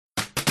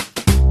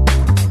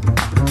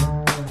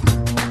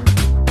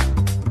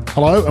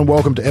Hello and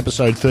welcome to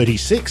episode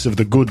 36 of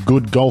the Good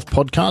Golf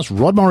podcast.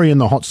 Rod Murray in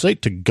the hot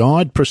seat to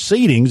guide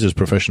proceedings as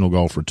professional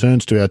golf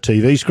returns to our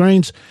TV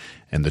screens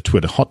and the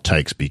Twitter hot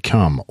takes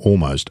become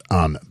almost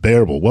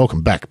unbearable.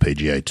 Welcome back,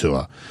 PGA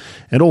Tour,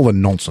 and all the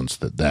nonsense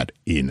that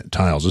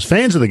entails. As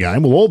fans of the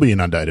game, we'll all be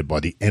inundated by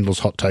the endless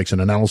hot takes and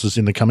analysis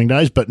in the coming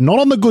days, but not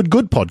on the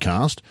Good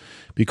podcast,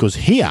 because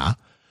here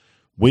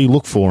we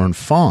look for and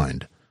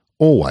find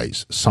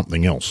always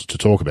something else to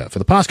talk about. For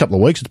the past couple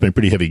of weeks, it's been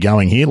pretty heavy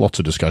going here. Lots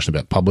of discussion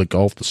about public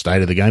golf, the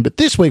state of the game. But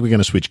this week, we're going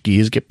to switch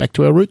gears, get back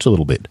to our roots a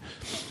little bit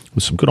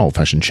with some good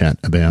old-fashioned chat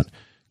about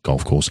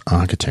golf course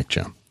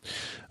architecture.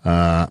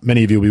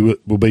 Many of you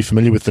will be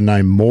familiar with the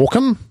name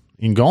Morcom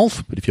in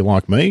golf, but if you're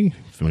like me,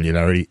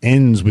 familiarity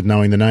ends with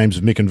knowing the names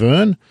of Mick and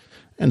Vern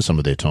and some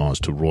of their ties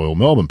to Royal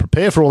Melbourne.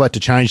 Prepare for all that to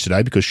change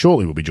today, because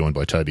shortly we'll be joined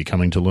by Toby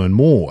Cumming to learn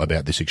more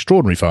about this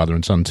extraordinary father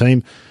and son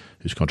team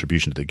whose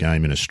contribution to the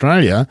game in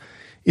Australia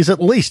is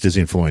at least as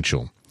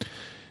influential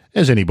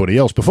as anybody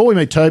else. Before we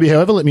meet Toby,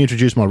 however, let me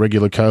introduce my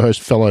regular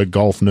co-host, fellow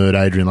golf nerd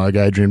Adrian Logue.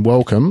 Adrian,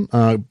 welcome.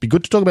 Be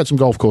good to talk about some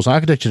golf course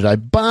architecture today,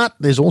 but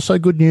there's also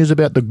good news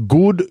about the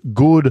Good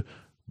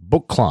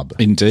Book Club.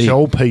 Indeed.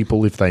 Tell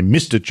people, if they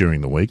missed it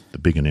during the week, the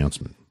big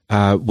announcement.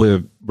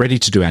 We're ready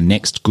to do our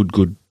next Good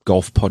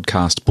Golf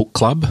podcast book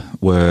club.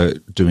 We're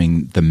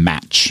doing The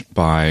Match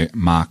by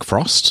Mark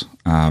Frost,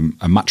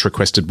 a much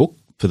requested book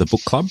for the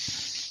book club.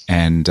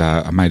 And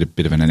I made a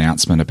bit of an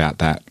announcement about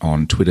that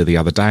on Twitter the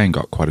other day and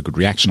got quite a good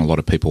reaction. A lot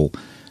of people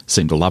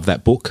seem to love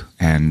that book.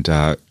 And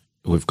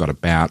we've got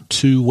about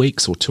 2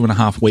 weeks or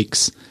 2.5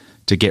 weeks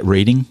to get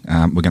reading.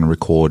 We're going to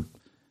record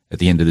at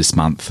the end of this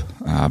month,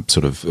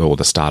 or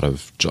the start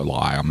of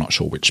July. I'm not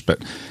sure which.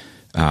 But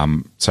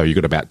so you've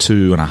got about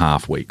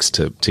 2.5 weeks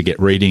to get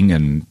reading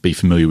and be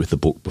familiar with the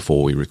book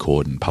before we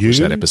record and publish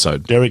that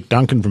episode. Derek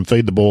Duncan from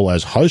Feed the Ball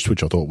as host,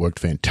 which I thought worked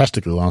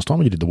fantastically last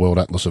time. He did the World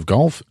Atlas of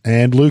Golf.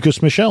 And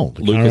Lucas Michelle.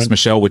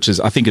 Michelle, which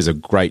I think is a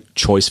great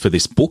choice for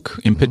this book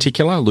in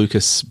particular.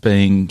 Lucas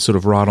being sort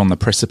of right on the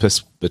precipice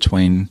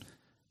between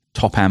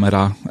top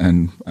amateur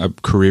and a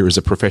career as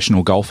a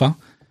professional golfer.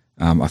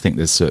 I think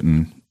there's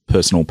certain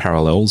personal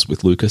parallels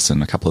with Lucas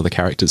and a couple of the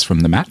characters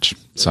from The Match.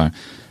 So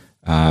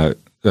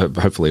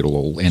hopefully it'll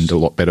all end a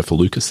lot better for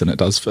Lucas than it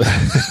does for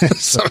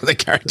some of the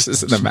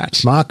characters in The Match.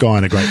 Smart guy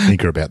and a great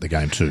thinker about the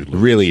game too. Lucas.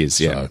 Really is,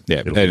 yeah. So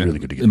it'll be really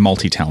good to get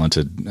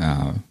multi-talented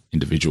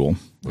individual.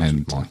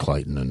 And Mike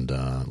Clayton and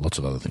lots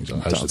of other things. I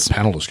hosted a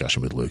panel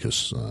discussion with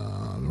Lucas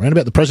around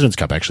about the President's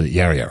Cup, actually, at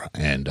Yarra Yarra,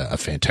 and a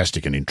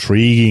fantastic and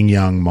intriguing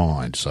young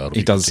mind. So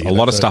he does a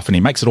lot of stuff, and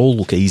he makes it all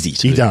look easy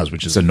too. He does,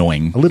 which is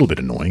annoying. A little bit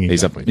annoying.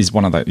 Exactly. He's a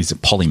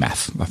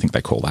polymath, I think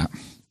they call that.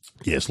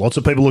 Yes, lots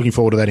of people looking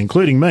forward to that,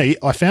 including me.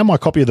 I found my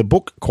copy of the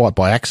book quite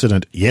by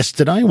accident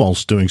yesterday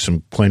whilst doing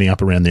some cleaning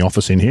up around the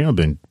office in here. I've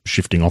been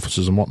shifting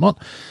offices and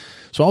whatnot.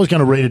 So I was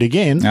going to read it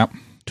again. Yep.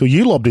 Till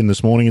you lobbed in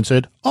this morning and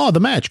said, "Oh, The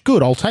Match,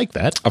 good, I'll take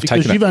that."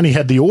 Because you've only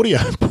had the audio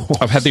book.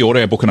 I've had the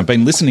audio book and I've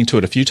been listening to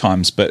it a few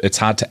times, but it's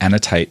hard to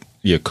annotate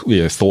your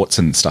thoughts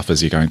and stuff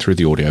as you're going through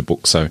the audio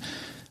book. So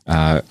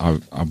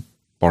I'll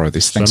borrow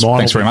this. Thanks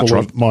very much,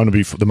 Rod. Mine will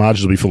be the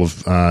margins will be full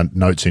of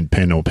notes in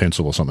pen or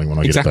pencil or something when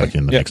I get it back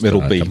in the next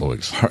couple of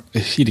weeks.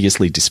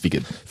 Hideously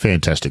disfigured.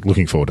 Fantastic.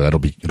 Looking forward to that.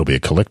 It'll be a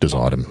collector's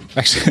item.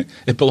 Actually,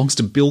 it belongs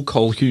to Bill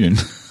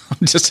Colquhoun.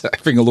 I'm just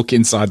having a look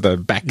inside the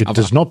back cover. It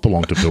does not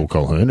belong to Bill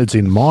Colquhoun. It's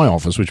in my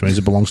office, which means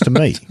it belongs to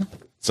me.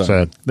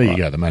 so there you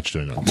go. The Match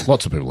doing it.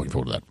 Lots of people looking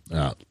forward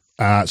to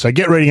that. So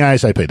get reading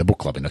ASAP, the book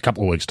club, in a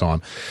couple of weeks'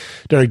 time.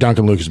 Derek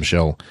Duncan, Lucas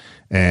Michelle,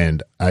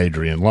 and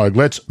Adrian Logue.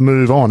 Let's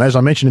move on. As I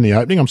mentioned in the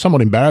opening, I'm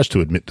somewhat embarrassed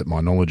to admit that my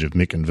knowledge of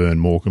Mick and Vern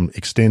Morcom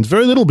extends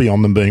very little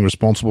beyond them being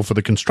responsible for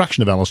the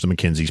construction of Alistair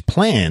Mackenzie's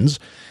plans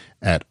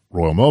at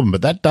Royal Melbourne.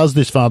 But that does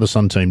this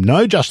father-son team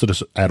no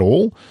justice at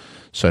all.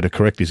 So to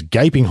correct this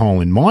gaping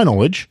hole in my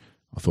knowledge,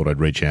 I thought I'd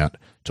reach out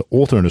to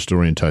author and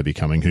historian Toby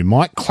Cumming, who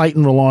Mike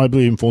Clayton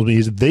reliably informs me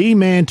is the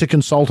man to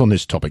consult on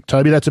this topic.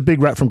 Toby, that's a big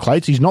rap from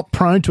Clates. He's not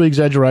prone to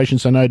exaggeration,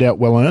 so no doubt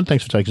well earned.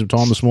 Thanks for taking some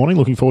time this morning.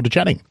 Looking forward to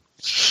chatting.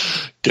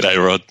 G'day,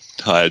 Rod.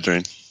 Hi,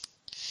 Adrian.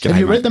 Have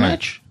you read The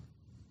Match?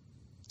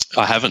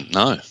 I haven't,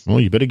 no.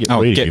 Well, you better get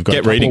reading. You've got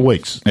a couple of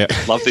weeks.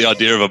 Yep. Love the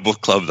idea of a book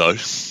club, though.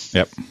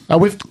 Yep.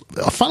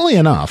 Funnily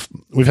enough,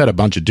 we've had a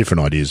bunch of different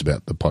ideas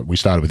about the pod. We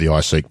started with the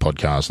I Seek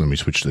podcast, and then we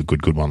switched to the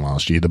Good one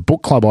last year. The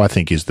book club, I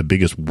think, is the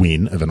biggest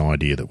win of an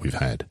idea that we've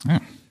had. Yeah.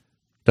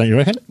 Don't you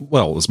reckon?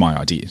 Well, it was my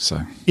idea,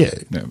 so yeah.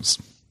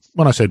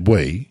 When I said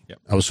we,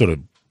 I was sort of,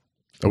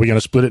 are we going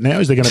to split it now?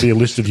 Is there going to be a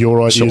list of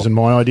your ideas and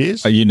my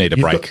ideas? You need a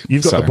break.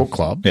 You've got the book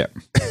club. Yeah.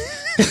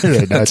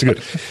 No, it's good.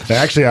 They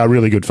actually are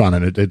really good fun,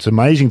 and it's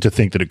amazing to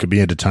think that it could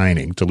be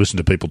entertaining to listen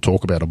to people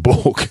talk about a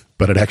book,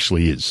 but it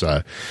actually is.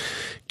 So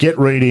get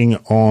reading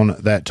on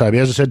that, Toby.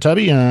 As I said,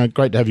 Toby,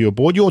 great to have you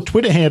aboard. Your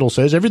Twitter handle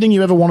says everything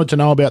you ever wanted to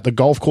know about the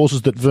golf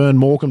courses that Vern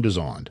Morcom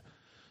designed.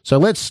 So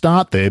let's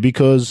start there,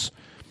 because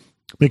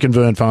Mick and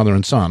Vern, father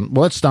and son.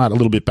 Well, let's start a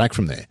little bit back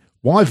from there.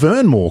 Why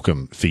Vern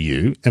Morcom for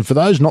you? And for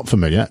those not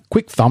familiar,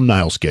 quick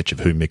thumbnail sketch of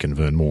who Mick and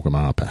Vern Morcom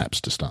are,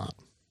 perhaps, to start.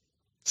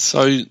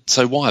 So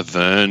why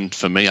Vern,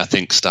 for me, I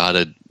think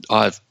started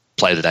I've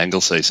played at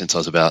Anglesey since I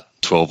was about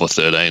 12 or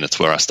 13. It's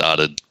where I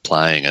started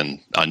playing,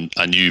 and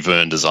I knew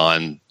Vern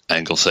designed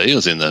Anglesey. It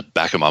was in the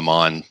back of my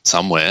mind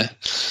somewhere.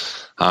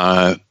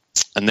 And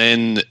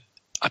then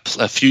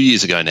a few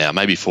years ago now,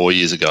 maybe 4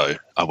 years ago,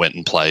 I went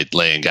and played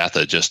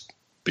Leongatha just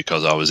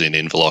because I was in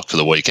Inverloch for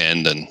the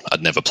weekend and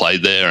I'd never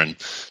played there and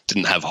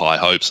didn't have high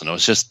hopes, and I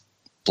was just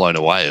blown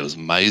away. It was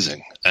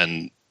amazing.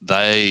 And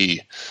they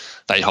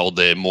hold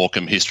their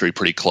Morcom history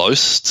pretty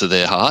close to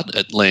their heart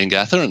at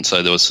Leongatha, and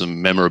so there was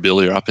some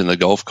memorabilia up in the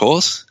golf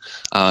course,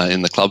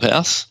 in the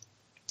clubhouse.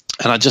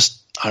 And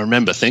I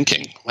remember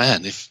thinking,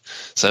 man,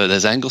 so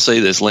there's Anglesey,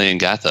 there's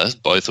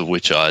Leongatha, both of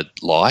which I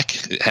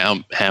like.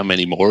 How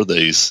many more of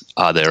these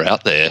are there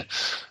out there?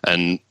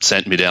 And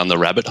sent me down the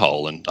rabbit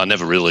hole. And I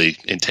never really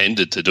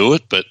intended to do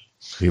it, but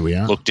here we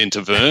are. Looked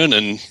into Vern,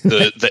 and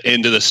the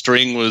end of the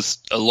string was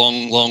a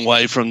long, long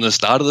way from the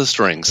start of the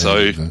string.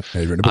 So,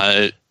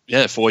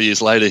 4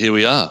 years later, here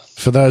we are.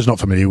 For those not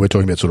familiar, we're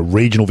talking about sort of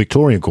regional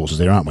Victorian courses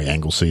there, aren't we?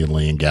 Anglesey and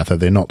Leongatha.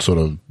 They're not sort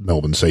of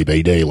Melbourne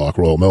CBD like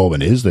Royal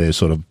Melbourne is. They're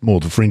sort of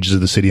more the fringes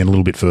of the city and a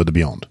little bit further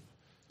beyond.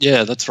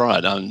 Yeah, that's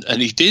right.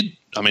 And he did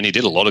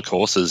a lot of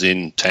courses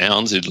in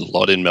towns. He did a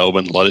lot in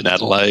Melbourne, a lot in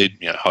Adelaide,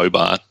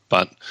 Hobart.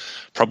 But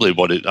probably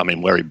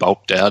where he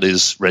bulked out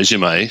his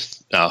resume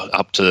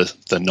up to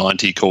the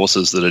 90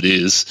 courses that it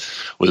is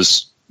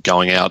was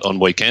going out on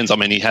weekends.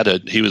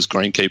 He was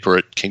greenkeeper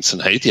at Kingston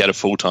Heath. He had a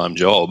full-time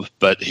job,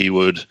 but he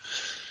would,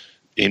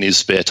 in his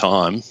spare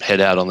time, head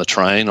out on the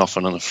train,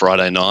 often on a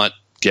Friday night,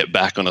 get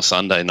back on a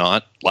Sunday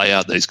night, lay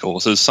out these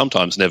courses,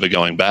 sometimes never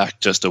going back,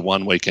 just a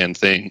one weekend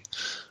thing.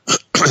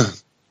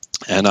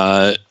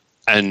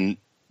 And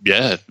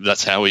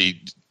that's how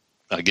he,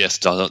 I guess,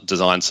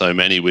 designed so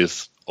many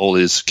with all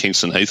his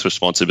Kingston Heath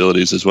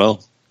responsibilities as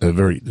well.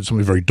 There's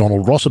something very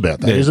Donald Ross about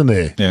that, isn't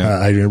there?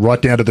 Yeah. Adrian,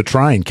 right down to the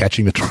train,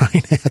 catching the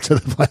train out to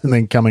the place and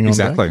then coming on.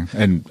 Exactly, back.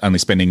 And only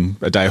spending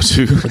a day or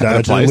two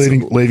at a place,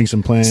 leaving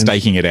some plans,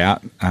 staking it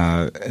out.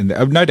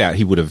 And no doubt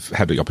he would have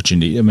had the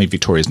opportunity.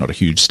 Victoria's not a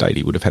huge state.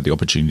 He would have had the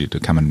opportunity to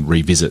come and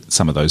revisit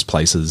some of those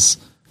places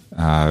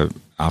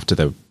after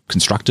they're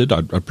constructed,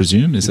 I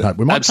presume. Is it?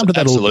 We might come to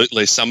that.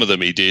 Absolutely, some of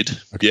them he did.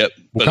 Okay. Yep,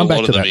 we'll come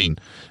back to that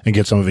and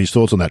get some of his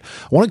thoughts on that.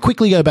 I want to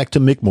quickly go back to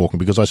Mick Morcom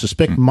because I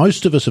suspect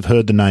most of us have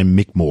heard the name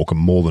Mick Morcom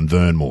more than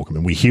Vern Morcom,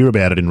 and we hear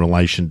about it in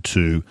relation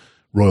to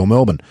Royal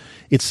Melbourne.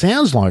 It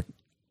sounds like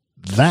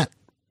that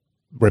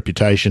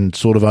reputation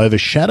sort of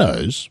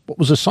overshadows what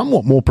was a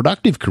somewhat more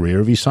productive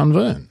career of his son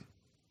Vern.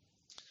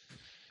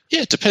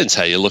 Yeah, it depends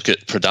how you look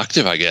at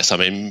productive, I guess.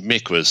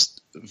 Mick was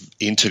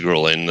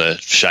integral in the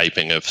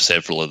shaping of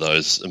several of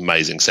those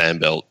amazing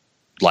sandbelt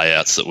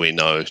layouts that we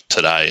know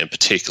today, and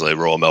particularly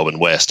Royal Melbourne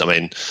West.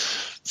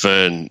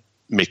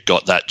 Mick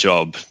got that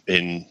job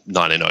in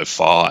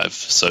 1905.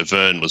 So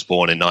Vern was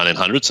born in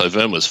 1900. So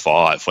Vern was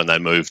 5 when they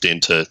moved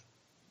into,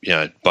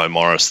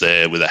 Beaumaris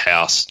there with a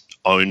house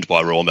owned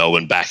by Royal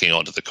Melbourne backing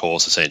onto the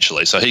course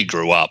essentially. So he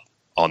grew up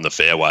on the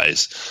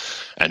fairways,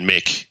 and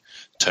Mick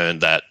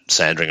turned that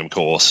Sandringham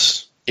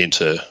course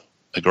into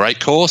a great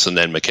course, and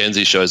then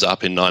Mackenzie shows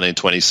up in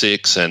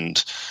 1926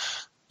 and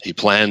he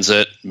plans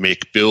it,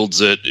 Mick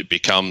builds it, it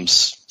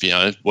becomes,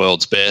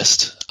 world's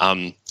best.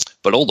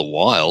 But all the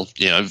while,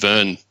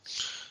 Vern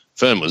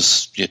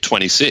was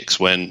 26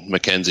 when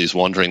Mackenzie's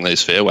wandering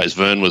these fairways.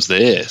 Vern was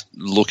there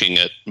looking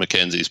at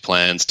Mackenzie's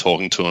plans,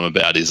 talking to him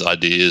about his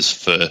ideas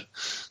for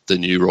the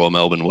new Royal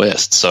Melbourne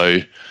West. So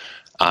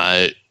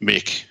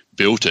Mick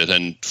built it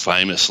and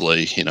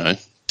famously,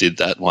 did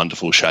that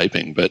wonderful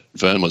shaping, but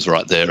Vern was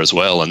right there as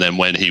well. And then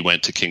when he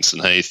went to Kingston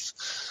Heath,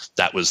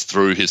 that was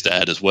through his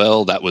dad as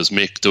well. That was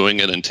Mick doing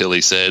it until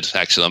he said,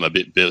 actually, I'm a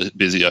bit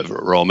busy over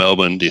at Royal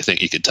Melbourne. Do you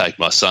think you could take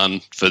my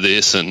son for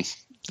this? And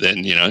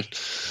then,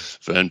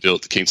 Vern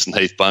built the Kingston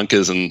Heath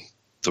bunkers, and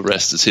the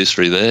rest is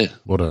history there.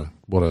 What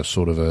a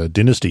sort of a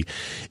dynasty.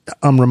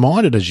 I'm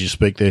reminded as you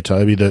speak there,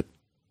 Toby, that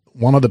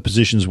one of the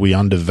positions we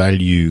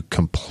undervalue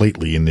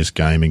completely in this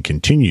game and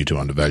continue to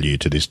undervalue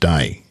to this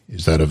day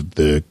is that of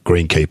the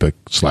greenkeeper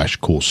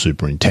 / course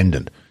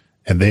superintendent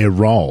and their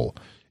role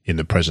in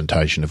the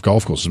presentation of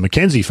golf courses.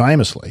 Mackenzie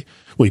famously,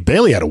 we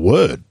barely had a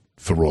word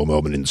for Royal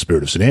Melbourne in the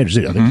spirit of St Andrews.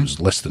 I think it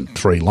was less than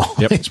 3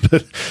 lines,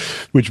 but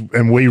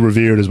and we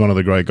revere it as one of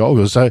the great golf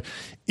courses. So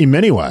in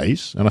many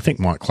ways, and I think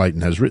Mike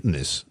Clayton has written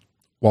this,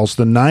 whilst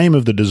the name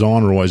of the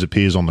designer always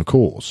appears on the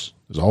course,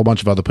 there's a whole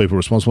bunch of other people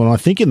responsible. And I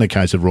think in the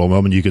case of Royal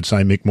Melbourne, you could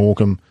say Mick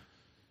Morcom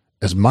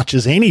as much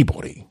as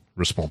anybody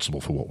responsible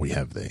for what we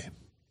have there.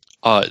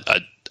 I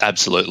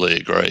absolutely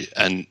agree.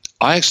 And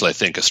I actually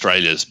think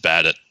Australia's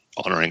bad at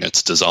honouring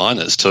its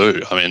designers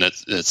too.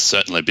 It's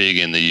certainly big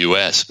in the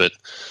US, but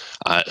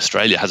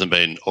Australia hasn't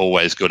been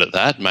always good at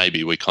that.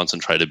 Maybe we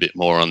concentrate a bit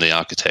more on the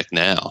architect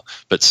now,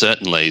 but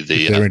certainly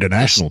they're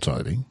international,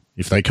 Toby.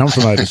 If they come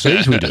from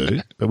overseas, we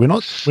do, but we're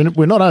not.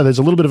 There's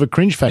a little bit of a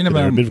cringe factor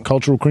there, a bit of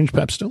cultural cringe,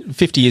 perhaps. Still,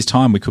 50 years'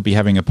 time, we could be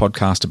having a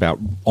podcast about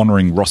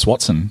honouring Ross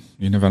Watson.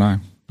 You never know.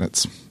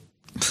 That's.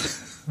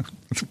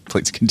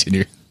 Please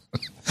continue.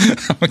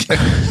 Okay.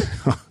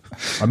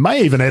 I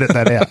may even edit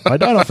that out. I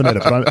don't often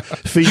edit, but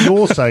for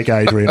your sake,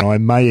 Adrian, I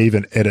may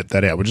even edit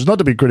that out, which is not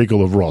to be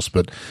critical of Ross,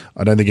 but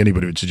I don't think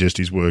anybody would suggest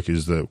his work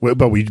is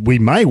but we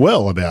may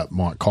well about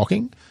Mike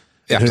Cocking.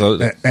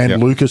 Absolutely.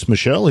 And Lucas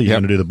Michelle, he's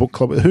going to do the book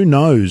club. Who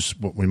knows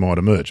what we might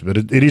emerge? But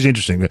it is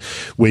interesting.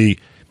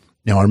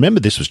 Now, I remember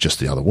this was just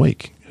the other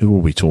week. Who were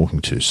we talking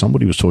to?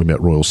 Somebody was talking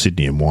about Royal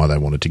Sydney and why they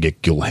wanted to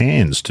get Gil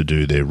Hands to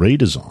do their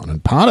redesign.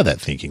 And part of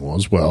that thinking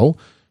was, well,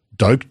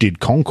 Doak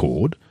did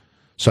Concord,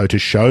 so to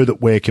show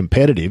that we're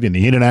competitive in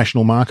the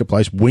international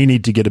marketplace, we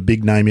need to get a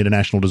big-name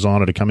international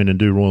designer to come in and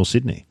do Royal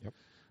Sydney,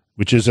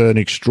 which is an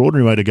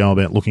extraordinary way to go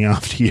about looking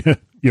after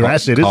your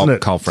asset, isn't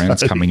it? Carl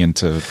Franz coming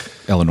into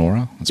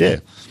Eleonora.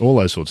 All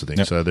those sorts of things.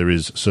 Yep. So there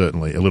is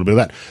certainly a little bit of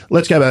that.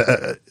 Let's go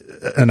back,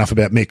 enough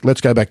about Mick.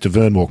 Let's go back to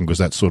Vern Morcom because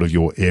that's sort of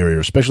your area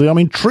especially. I'm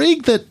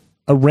intrigued that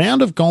a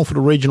round of golf at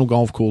a regional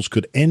golf course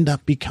could end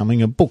up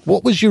becoming a book.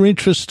 What was your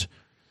interest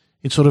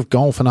in sort of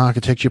golf and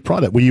architecture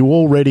prior to that?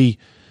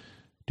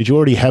 Did you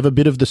already have a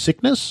bit of the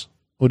sickness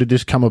or did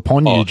this come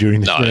upon you during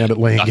this round at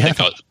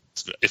Leongatha?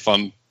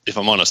 If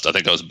I'm honest, I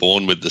think I was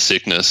born with the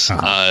sickness.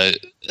 Uh-huh.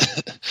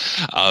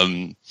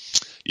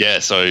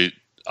 So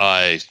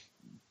I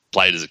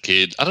played as a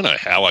kid. I don't know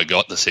how I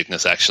got the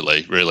sickness,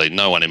 actually, really.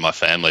 No one in my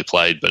family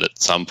played, but at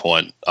some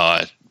point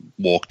I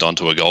walked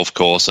onto a golf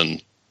course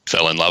and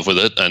fell in love with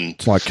it. And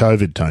it's like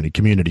COVID, Tony,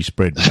 community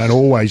spread. We don't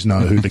always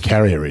know who the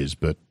carrier is,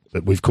 but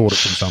we've caught it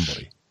from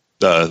somebody.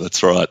 No,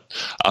 that's right.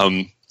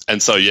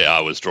 And so,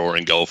 I was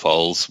drawing golf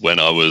holes when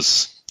I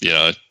was,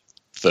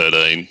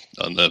 13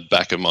 on the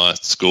back of my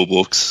school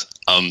books.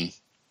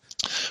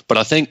 But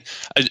I think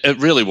it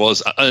really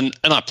was, and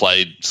I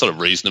played sort of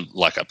reasonable,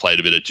 like I played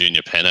a bit of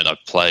junior pennant.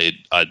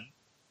 I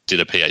did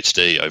a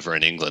PhD over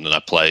in England and I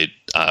played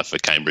for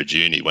Cambridge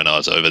Uni when I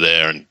was over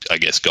there, and I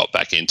guess got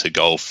back into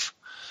golf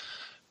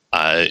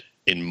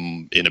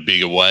in a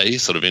bigger way,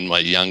 sort of in my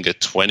younger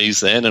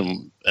 20s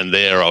then, and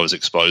there I was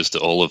exposed to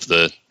all of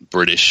the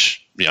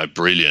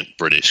brilliant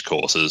British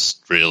courses,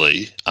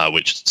 really,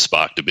 which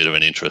sparked a bit of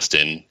an interest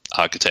in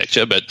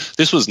architecture. But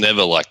this was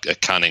never like a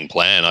cunning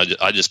plan.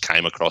 I just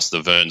came across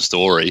the Vern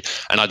story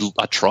and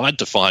I tried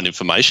to find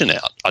information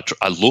out.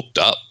 I looked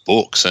up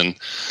books, and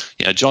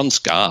John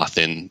Scarth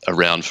in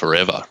Around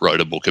Forever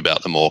wrote a book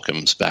about the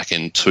Morcoms back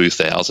in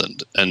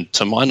 2000, and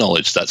to my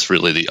knowledge that's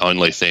really the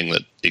only thing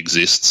that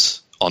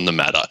exists on the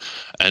matter.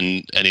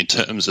 And in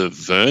terms of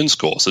Vern's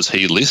courses,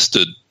 he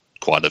listed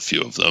quite a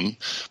few of them,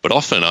 but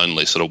often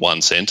only sort of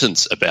one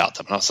sentence about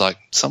them. And I was like,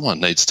 someone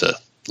needs to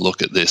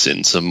look at this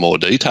in some more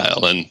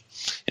detail. And,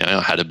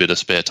 I had a bit of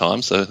spare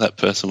time, so that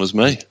person was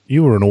me.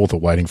 You were an author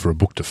waiting for a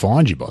book to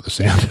find you by the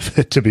sound of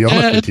it, to be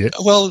honest with you.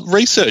 Well,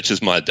 research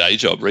is my day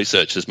job.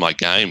 Research is my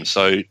game.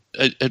 So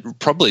it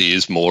probably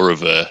is more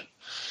of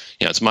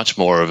it's much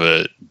more of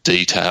a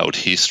detailed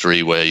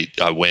history where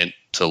I went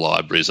to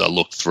libraries, I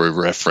looked through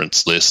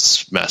reference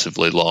lists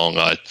massively long,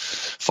 I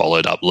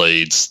followed up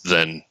leads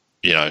than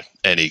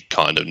any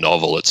kind of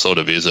novel. It sort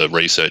of is a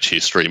research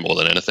history more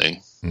than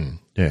anything.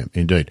 Yeah,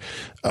 indeed.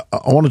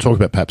 I want to talk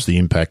about perhaps the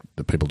impact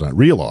that people don't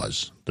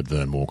realise that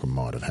Vern Morcom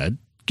might have had.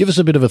 Give us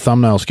a bit of a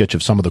thumbnail sketch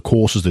of some of the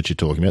courses that you're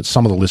talking about.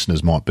 Some of the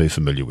listeners might be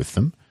familiar with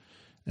them.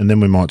 And then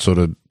we might sort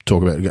of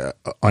talk about,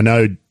 I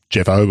know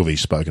Jeff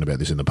Ogilvy's spoken about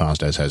this in the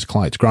past, as has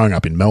Clates. Growing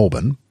up in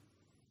Melbourne,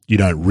 you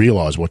don't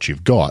realise what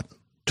you've got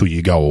till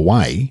you go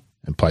away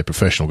and play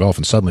professional golf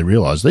and suddenly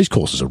realise these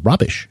courses are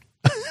rubbish.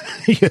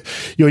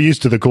 You're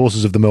used to the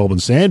courses of the Melbourne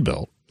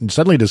Sandbelt and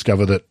suddenly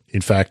discover that,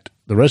 in fact,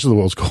 the rest of the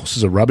world's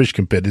courses are rubbish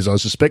compared to this. I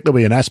suspect there'll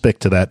be an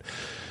aspect to that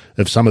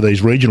of some of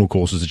these regional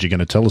courses that you're going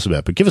to tell us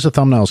about. But give us a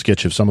thumbnail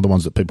sketch of some of the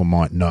ones that people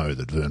might know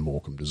that Vern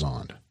Morcom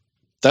designed.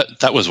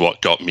 That was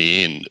what got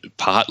me in,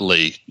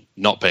 partly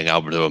not being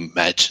able to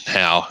imagine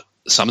how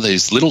some of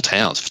these little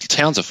towns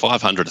of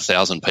 500,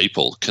 1,000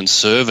 people, can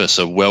service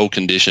a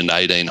well-conditioned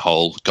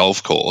 18-hole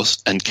golf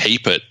course and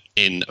keep it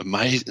in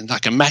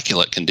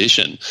immaculate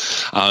condition.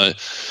 And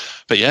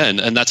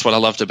that's what I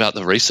loved about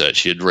the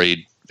research. You'd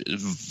read,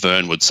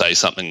 Vern would say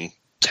something,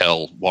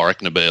 tell Warwick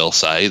Nabil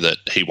say that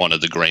he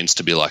wanted the greens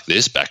to be like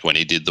this back when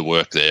he did the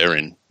work there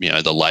in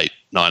the late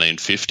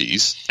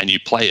 1950s, and you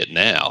play it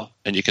now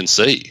and you can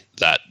see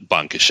that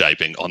bunker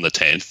shaping on the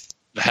 10th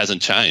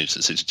hasn't changed.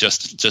 It's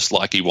just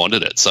like he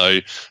wanted it. So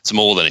it's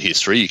more than a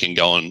history. You can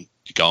go and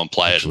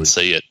play it and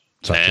see it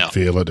now.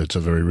 Feel it. It's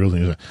a very real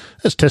thing.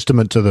 It's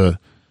testament to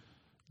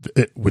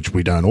which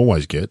we don't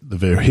always get, the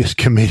various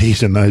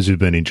committees and those who've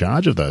been in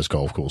charge of those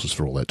golf courses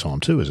for all that time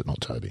too, is it not,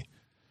 Toby?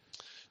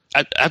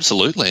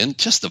 Absolutely. And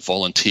just the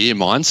volunteer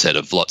mindset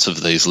of lots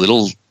of these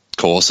little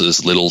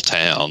courses, little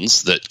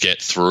towns that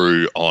get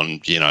through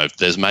on,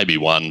 there's maybe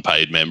one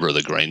paid member of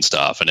the green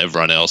staff and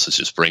everyone else is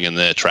just bringing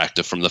their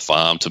tractor from the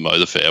farm to mow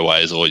the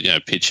fairways or,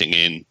 pitching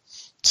in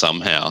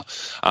somehow.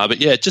 But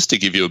just to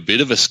give you a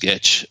bit of a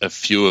sketch, a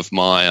few of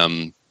my,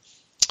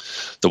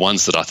 the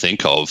ones that I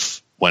think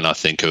of when I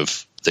think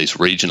of these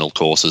regional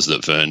courses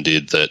that Vern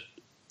did that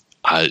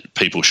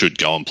people should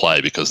go and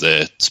play because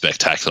they're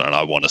spectacular, and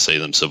I want to see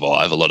them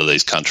survive. A lot of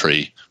these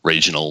country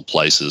regional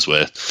places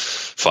where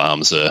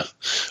farms are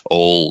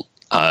all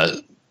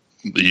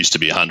there used to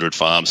be 100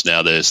 farms,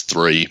 now there's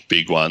 3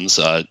 big ones,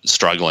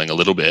 struggling a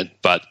little bit.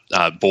 But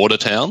Border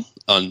Town,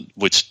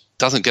 which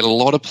doesn't get a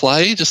lot of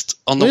play, just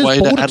on the way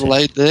to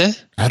Adelaide there.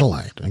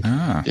 Adelaide.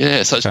 Okay.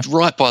 Yeah, so it's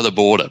right by the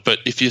border. But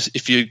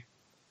if you're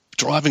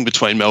driving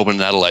between Melbourne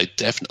and Adelaide,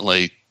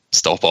 definitely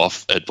stop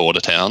off at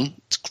Border Town.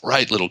 It's a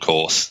great little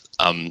course,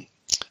 and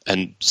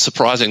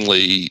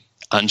surprisingly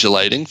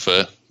undulating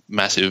for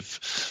massive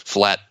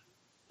flat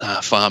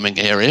farming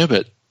area,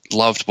 but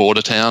loved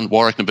Border Town.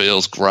 Warwick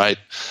Nabeel's great.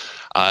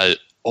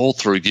 All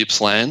through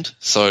Gippsland,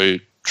 so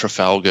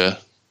Trafalgar,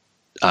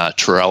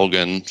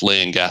 Traralgon,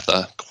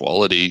 Leongatha,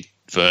 quality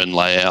Vern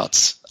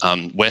layouts.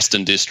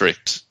 Western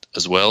District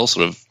as well,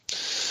 sort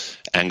of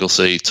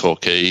Anglesey,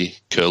 Torquay,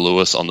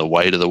 Curlewis on the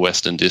way to the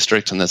Western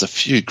District, and there's a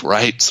few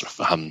great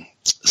sort of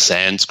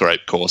sand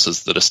scrape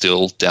courses that are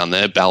still down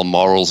there.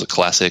 Balmoral's a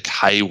classic.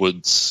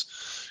 Haywood's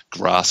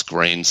grass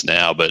greens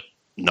now, but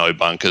no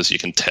bunkers. You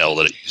can tell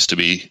that it used to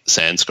be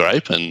sand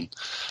scrape, and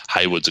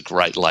Haywood's a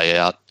great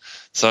layout.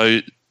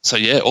 So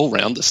yeah, all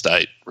round the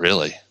state,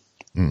 really.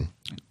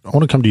 I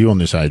want to come to you on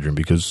this, Adrian,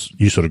 because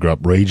you sort of grew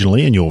up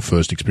regionally and your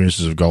first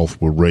experiences of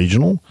golf were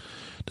regional.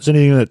 Does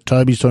anything that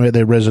Toby's talking about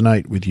there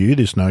resonate with you,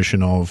 this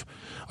notion of,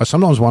 I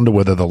sometimes wonder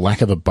whether the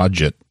lack of a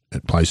budget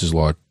at places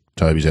like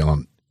Toby's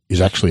Island is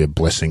actually a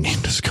blessing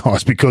in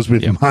disguise, because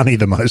with money,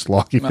 the most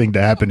likely thing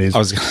to happen is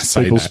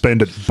people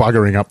spend it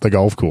buggering up the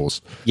golf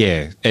course.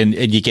 Yeah, and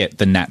you get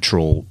the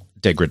natural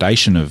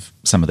degradation of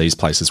some of these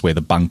places where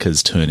the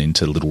bunkers turn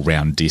into little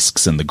round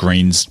discs and the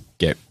greens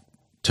get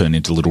turned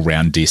into little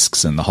round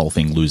discs and the whole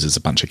thing loses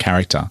a bunch of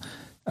character.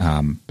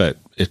 But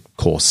of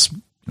course,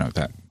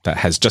 that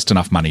has just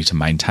enough money to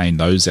maintain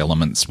those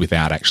elements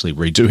without actually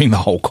redoing the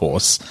whole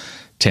course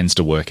tends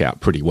to work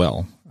out pretty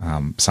well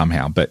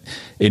somehow. But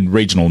in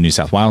regional New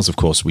South Wales, of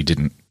course, we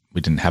didn't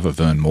have a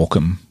Vern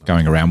Morcom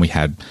going around. We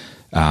had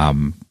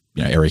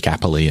Eric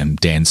Appley and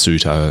Dan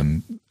Suter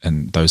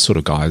and those sort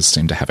of guys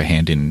seem to have a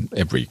hand in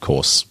every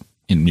course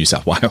in New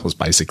South Wales,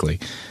 basically.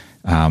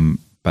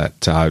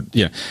 But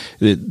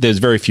there's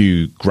very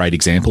few great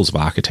examples of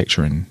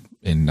architecture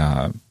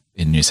in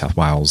New South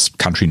Wales,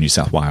 country New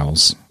South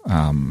Wales,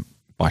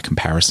 by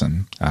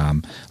comparison. I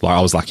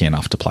was lucky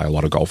enough to play a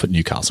lot of golf at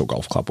Newcastle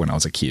Golf Club when I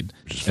was a kid,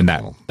 and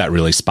that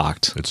really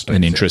sparked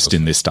an interest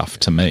in this stuff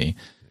to me.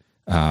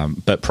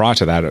 But prior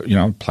to that,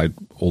 I played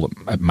all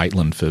at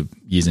Maitland for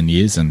years and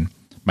years, and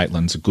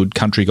Maitland's a good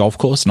country golf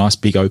course, nice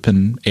big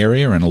open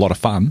area and a lot of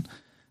fun.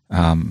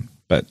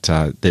 But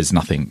there's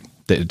nothing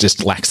that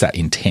just lacks that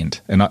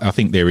intent. And I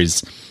think there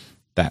is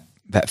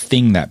that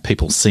thing that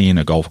people see in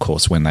a golf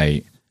course when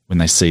they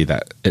see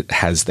that it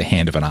has the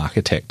hand of an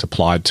architect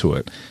applied to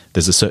it.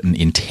 There's a certain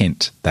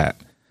intent that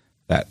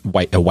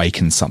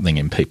awakens something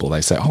in people.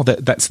 They say, oh,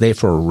 that's there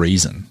for a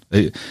reason.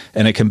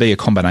 And it can be a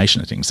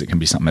combination of things. It can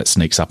be something that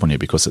sneaks up on you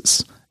because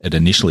it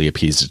initially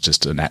appears as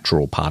just a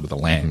natural part of the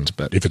land.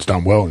 But if it's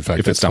done well, in fact,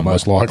 if it's done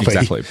most likely.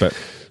 Exactly. But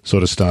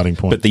sort of starting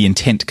point. But the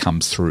intent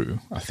comes through,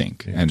 I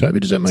think. Yeah. And Toby,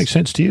 does that make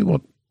sense to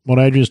you, what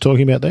Adrian's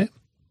talking about there?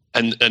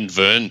 And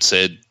Vern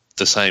said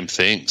the same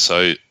thing.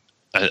 So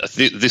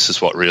this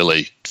is what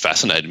really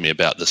fascinated me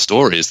about the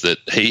story, is that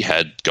he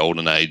had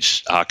golden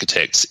age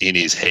architects in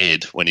his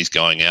head when he's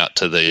going out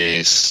to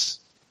these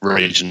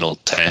regional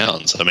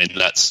towns. I mean,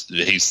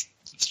 he's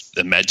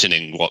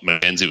imagining what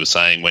Mackenzie was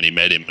saying when he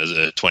met him as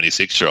a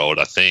 26-year-old,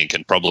 I think,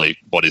 and probably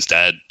what his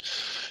dad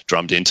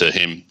drummed into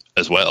him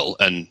as well.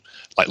 And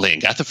like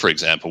Leongatha, for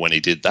example, when he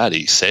did that,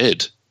 he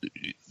said,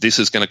 this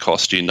is going to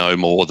cost you no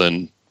more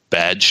than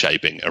bad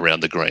shaping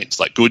around the greens.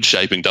 Like, good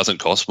shaping doesn't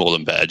cost more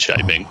than bad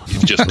shaping.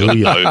 You've just got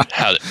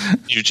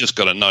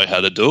to know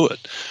how to do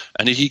it.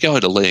 And if you go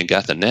to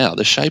Leongatha now,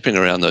 the shaping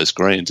around those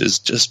greens is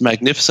just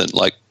magnificent.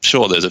 Like,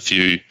 sure, there's a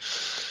few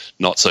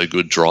not so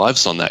good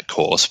drives on that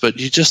course, but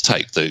you just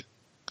take the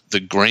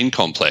green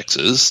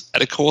complexes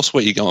at a course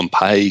where you go and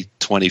pay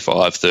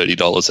 $25,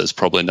 $30. There's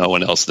probably no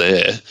one else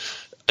there.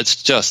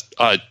 It's just,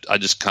 I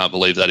just can't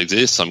believe that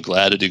exists. I'm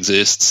glad it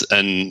exists,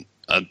 and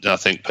I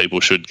think people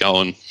should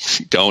go and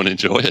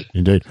enjoy it.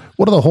 Indeed.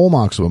 What are the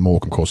hallmarks of a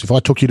Morcom course? If I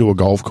took you to a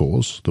golf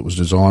course that was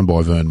designed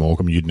by Vern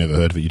Morcom, you'd never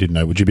heard of it, you didn't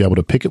know, would you be able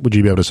to pick it? Would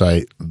you be able to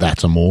say,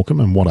 that's a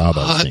Morcom? And what are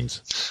those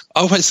things? I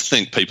always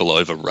think people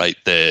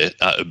overrate their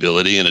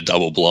ability in a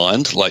double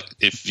blind. Like,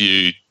 if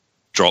you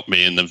drop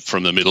me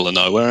from the middle of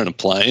nowhere in a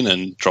plane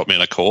and drop me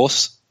in a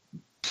course,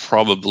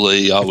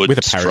 probably I would with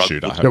a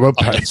parachute. We're not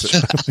going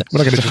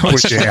to just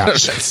push you out.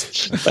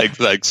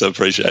 Thanks, I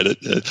appreciate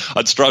it.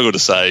 I'd struggle to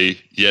say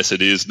yes,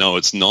 it is, no,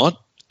 it's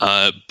not.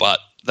 But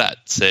that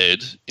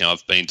said,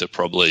 I've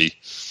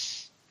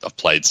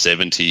played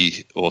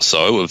 70 or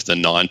so of the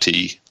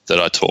 90 that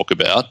I talk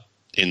about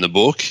in the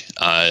book,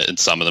 and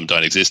some of them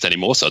don't exist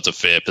anymore, so it's a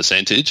fair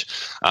percentage.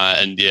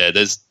 And yeah,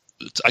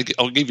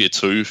 I'll give you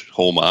 2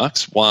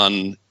 hallmarks.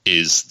 One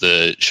is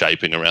the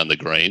shaping around the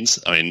greens.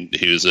 I mean,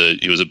 he was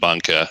a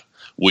bunker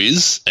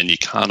whiz, and you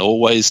can't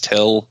always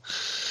tell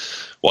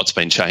what's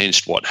been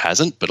changed, what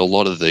hasn't. But a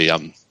lot of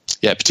the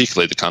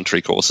particularly the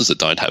country courses that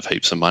don't have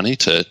heaps of money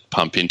to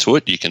pump into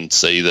it, you can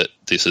see that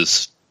this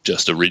is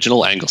just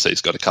original.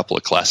 Anglesea's got a couple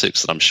of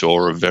classics that I'm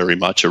sure are very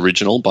much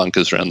original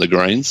bunkers around the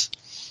greens.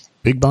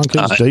 Big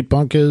bunkers, deep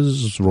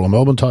bunkers, Royal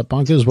Melbourne type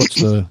bunkers. What's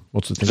the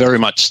thing? Very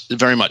much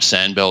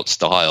sandbelt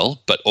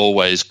style, but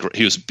always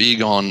he was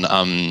big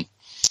on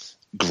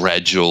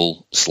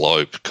gradual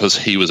slope because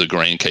he was a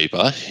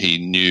greenkeeper. He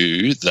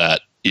knew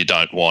that you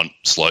don't want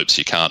slopes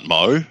you can't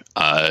mow,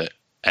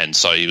 and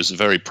so he was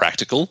very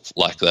practical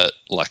like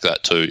that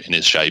too in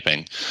his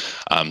shaping.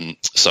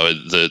 So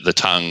the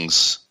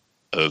tongues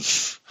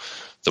of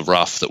the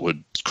rough that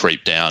would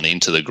creep down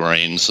into the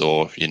greens,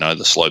 or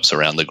the slopes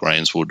around the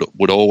greens,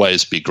 would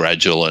always be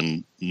gradual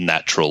and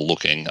natural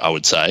looking, I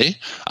would say.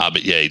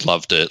 But yeah, he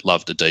loved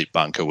a deep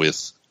bunker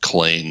with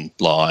clean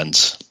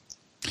lines.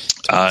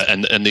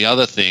 And the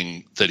other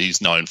thing that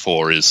he's known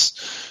for is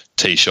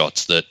tee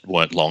shots that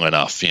weren't long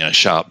enough.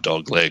 Sharp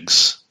dog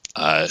legs,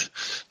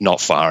 not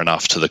far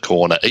enough to the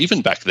corner.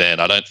 Even back then,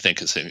 I don't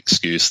think it's an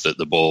excuse that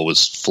the ball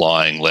was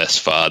flying less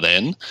far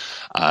then.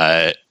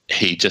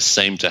 He just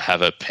seemed to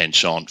have a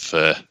penchant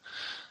for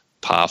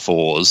par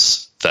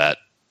fours that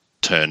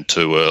turned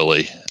too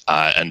early,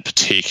 and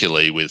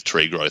particularly with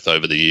tree growth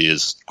over the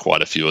years,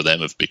 quite a few of them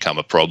have become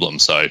a problem.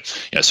 So,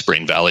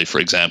 Spring Valley, for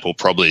example,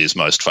 probably his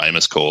most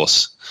famous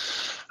course,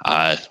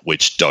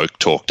 which Doak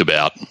talked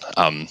about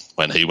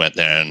when he went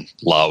there and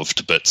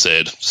loved, but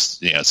said,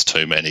 it's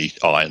too many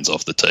irons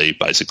off the tee,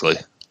 basically.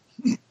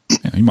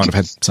 Yeah, you might have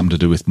had something to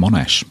do with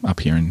Monash up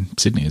here in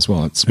Sydney as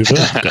well.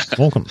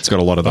 Welcome. It's got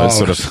a lot of those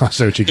sort of. I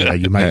see what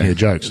you made me a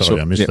joke. Sorry,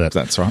 sure. I missed that.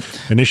 That's right.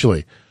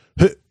 Initially,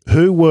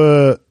 who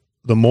were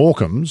the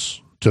Morcoms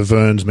to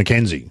Vern's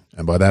Mackenzie?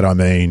 And by that I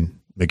mean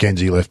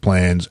Mackenzie left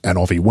plans and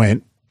off he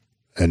went,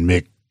 and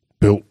Mick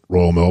built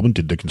Royal Melbourne,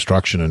 did the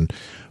construction and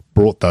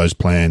brought those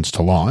plans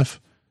to life.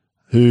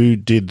 Who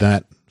did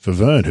that for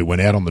Vern, who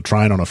went out on the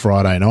train on a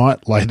Friday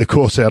night, laid the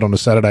course out on a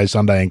Saturday,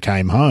 Sunday and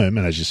came home,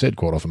 and as you said,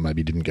 quite often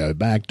maybe didn't go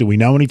back? Do we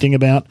know anything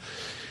about,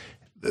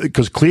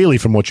 because clearly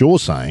from what you're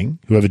saying,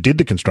 whoever did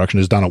the construction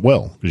has done it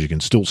well, because you can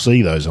still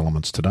see those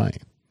elements today.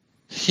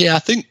 Yeah, I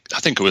think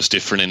it was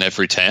different in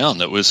every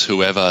town. It was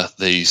whoever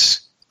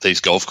these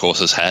golf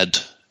courses had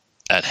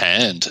at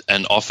hand,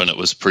 and often it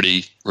was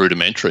pretty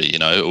rudimentary.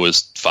 It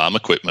was farm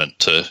equipment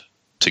to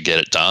get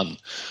it done.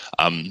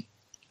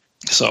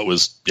 So it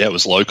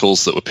was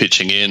locals that were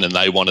pitching in, and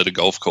they wanted a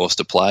golf course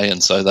to play,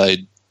 and so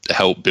they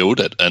helped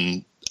build it.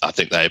 And I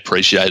think they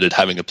appreciated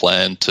having a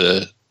plan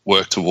to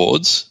work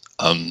towards.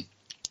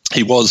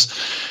 He was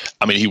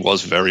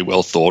very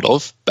well thought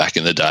of back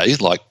in the day.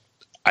 Like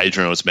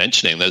Adrian was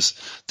mentioning,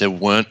 there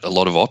weren't a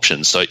lot of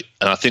options. So,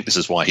 and I think this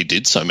is why he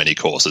did so many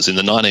courses. In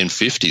the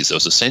 1950s, there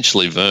was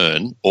essentially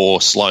Vern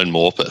or Sloane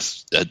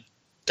Morpeth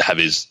had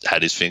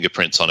his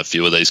fingerprints on a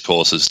few of these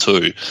courses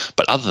too.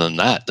 But other than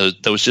that,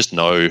 there was just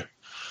no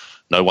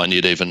one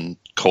you'd even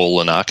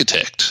call an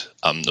architect.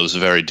 It was a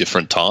very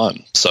different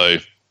time. So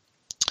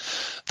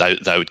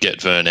they would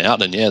get Vern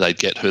out, and they'd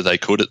get who they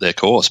could at their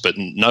course, but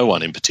no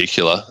one in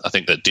particular. I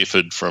think that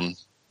differed from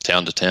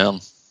town to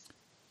town.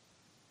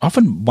 I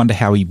often wonder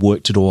how he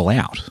worked it all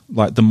out.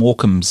 Like the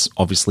Morcoms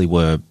obviously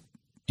were,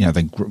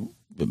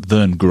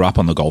 Vern grew up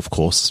on the golf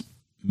course.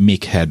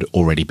 Mick had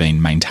already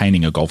been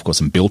maintaining a golf course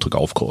and built a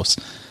golf course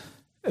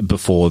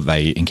before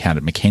they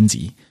encountered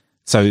Mackenzie.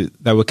 So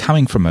they were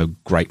coming from a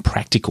great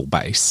practical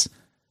base.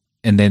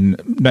 And then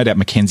no doubt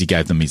Mackenzie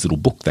gave them his little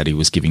book that he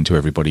was giving to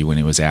everybody when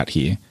he was out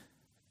here.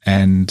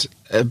 And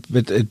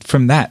but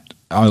from that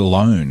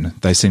alone,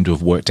 they seem to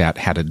have worked out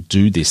how to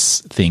do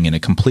this thing in a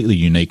completely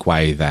unique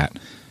way that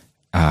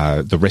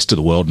the rest of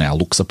the world now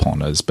looks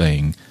upon as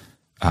being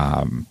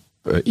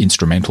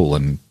instrumental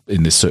in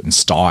this certain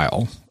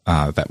style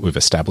that we've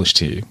established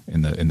here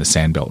in the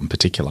Sandbelt in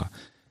particular.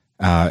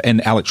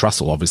 And Alex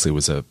Russell obviously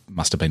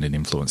must have been an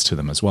influence to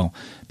them as well.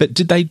 But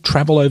did they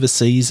travel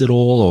overseas at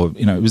all, or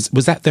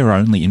was that their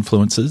only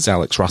influences,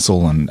 Alex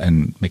Russell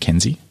and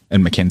Mackenzie?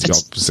 And Mackenzie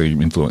obviously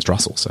influenced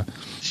Russell. So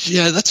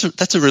yeah,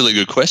 that's a really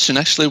good question.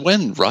 Actually,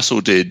 when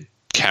Russell did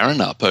Karen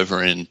up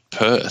over in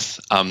Perth,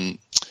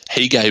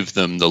 he gave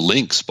them the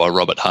Links by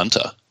Robert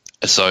Hunter.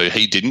 So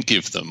he didn't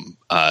give them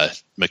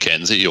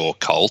Mackenzie or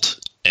Colt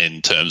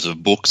in terms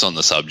of books on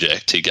the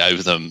subject. He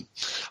gave them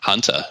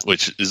Hunter,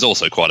 which is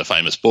also quite a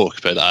famous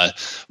book, but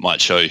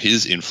might show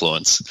his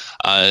influence.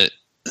 I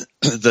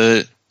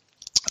know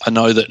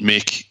that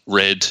Mick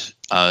read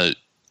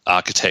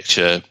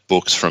architecture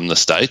books from the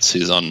States.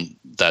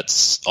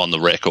 That's on the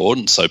record,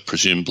 and so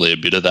presumably a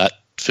bit of that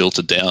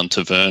filtered down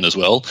to Vern as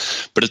well.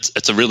 But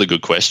it's a really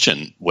good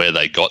question where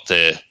they got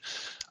their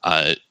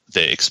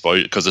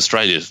exposure, because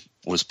Australia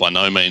was by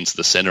no means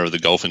the centre of the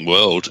golfing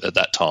world at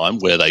that time,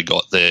 where they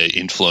got their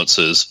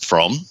influences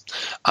from.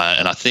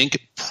 And I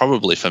think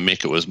probably for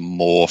Mick it was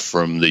more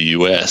from the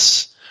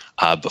US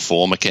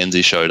before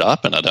Mackenzie showed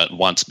up. And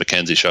once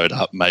Mackenzie showed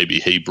up,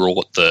 maybe he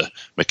brought the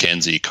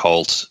Mackenzie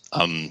Colt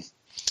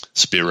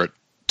spirit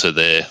to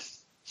their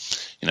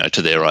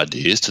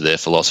ideas, to their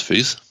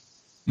philosophies.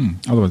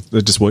 Otherwise,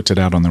 they just worked it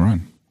out on their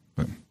own.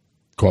 But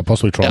Quite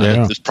possibly tried Yeah, it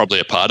out. there's probably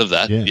a part of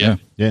that. Yeah.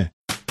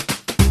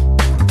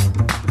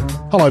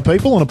 Hello,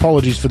 people, and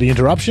apologies for the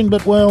interruption,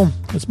 but, well,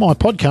 it's my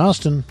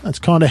podcast, and that's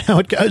kind of how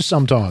it goes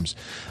sometimes.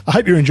 I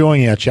hope you're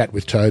enjoying our chat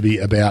with Toby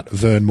about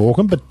Vern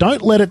Morcom, but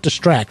don't let it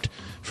distract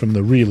from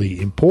the really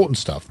important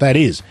stuff. That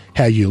is,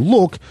 how you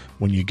look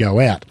when you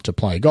go out to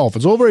play golf.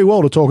 It's all very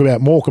well to talk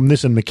about Morcom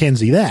this and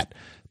Mackenzie that,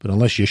 but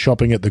unless you're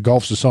shopping at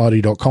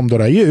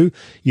thegolfsociety.com.au,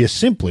 you're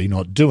simply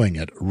not doing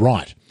it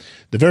right.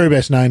 The very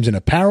best names in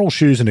apparel,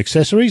 shoes and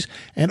accessories,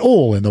 and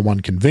all in the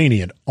one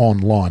convenient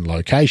online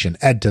location.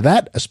 Add to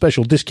that a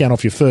special discount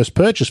off your first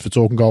purchase for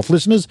Talking Golf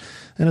listeners,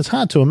 and it's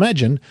hard to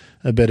imagine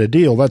a better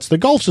deal. That's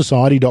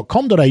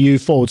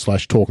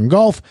thegolfsociety.com.au/Talking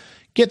Golf.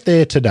 Get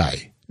there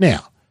today.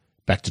 Now,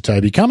 back to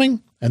Toby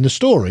Cumming and the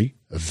story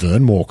of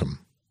Vern Morcom.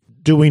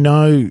 Do we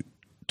know,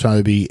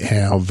 Toby,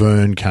 how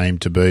Vern came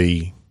to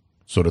be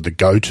sort of the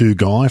go-to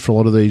guy for a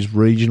lot of these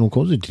regional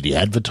courses? Did he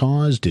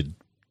advertise? Did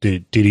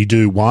he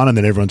do one and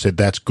then everyone said,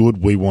 that's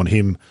good, we want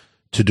him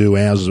to do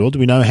ours as well? Do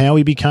we know how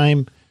he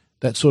became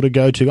that sort of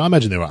go-to? I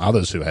imagine there were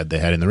others who had their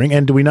hat in the ring.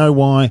 And do we know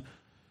why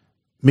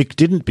Mick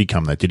didn't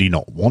become that? Did he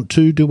not want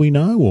to, do we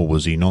know, or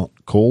was he not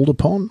called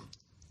upon?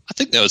 I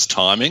think there was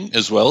timing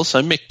as well.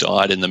 So Mick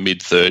died in the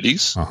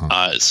mid-30s.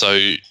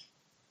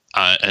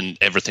 And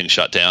everything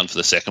shut down for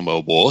the Second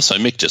World War. So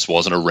Mick just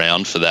wasn't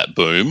around for that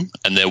boom.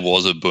 And there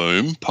was a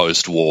boom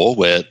post-war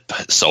where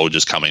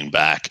soldiers coming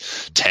back,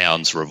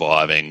 towns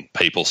reviving,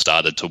 people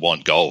started to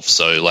want golf.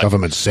 So like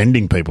government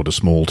sending people to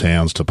small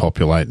towns to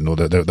populate, and all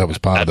that was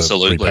part of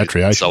the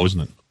repatriation,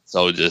 wasn't it?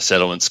 Soldier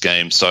settlement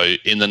scheme. So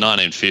in the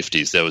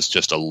 1950s, there was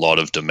just a lot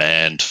of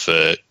demand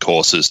for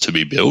courses to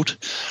be built,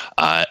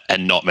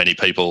 and not many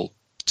people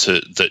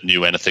that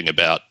knew anything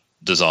about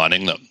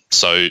designing them.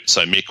 So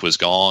Mick was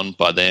gone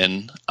by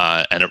then,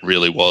 and it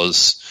really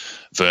was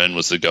Vern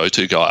was the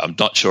go-to guy. I'm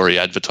not sure he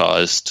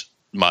advertised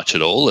much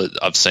at all.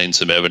 I've seen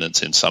some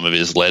evidence in some of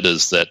his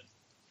letters that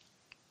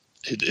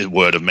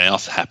word of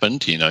mouth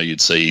happened. You know, you'd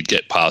see he'd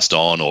get passed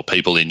on, or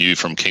people he knew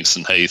from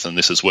Kingston Heath, and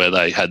this is where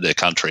they had their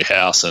country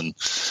house, and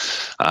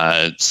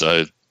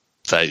so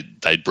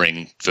they'd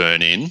bring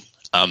Vern in.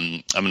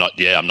 I'm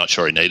not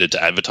sure he needed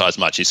to advertise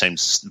much. He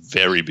seems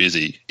very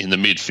busy. In the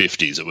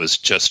mid-50s, it was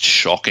just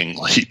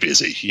shockingly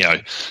busy. You know,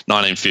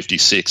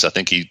 1956, I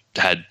think he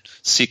had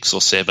 6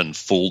 or 7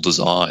 full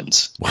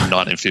designs in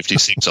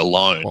 1956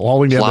 alone. Well,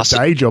 holding down the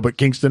day job at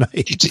Kingston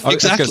Heath.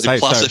 Exactly,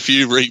 plus a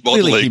few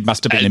remodeling. Really, he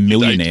must have been a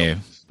millionaire.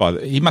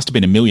 He must have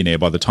been a millionaire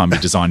by the time he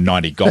designed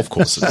 90 golf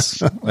courses.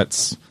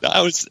 The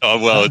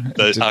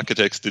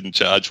architects didn't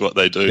charge what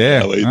they do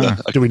now either.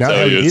 Do we know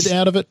how he did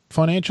out of it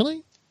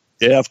financially?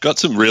 Yeah, I've got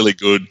some really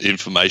good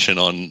information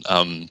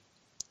on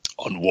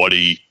what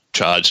he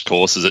charged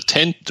courses. It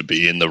tended to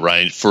be in the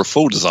range for a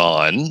full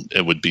design.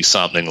 It would be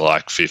something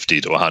like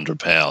 £50 to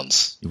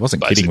 £100. He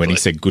wasn't kidding when he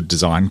said good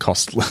design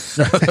cost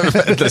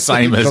the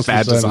same as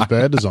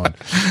bad design.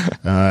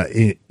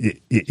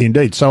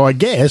 Indeed. So I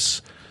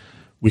guess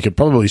we could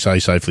probably say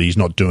safely he's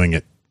not doing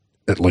it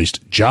at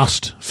least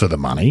just for the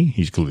money.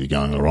 He's clearly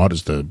going all right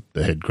as the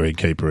head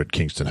greenkeeper at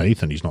Kingston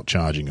Heath, and he's not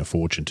charging a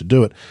fortune to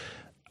do it.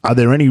 Are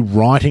there any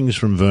writings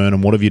from Vern,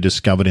 and what have you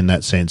discovered in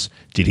that sense?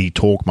 Did he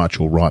talk much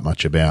or write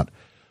much about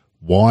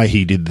why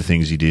he did the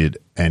things he did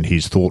and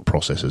his thought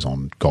processes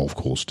on golf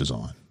course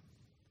design?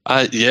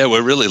 Yeah,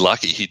 we're really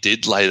lucky he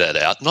did lay that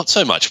out. Not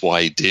so much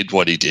why he did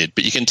what he did,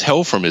 but you can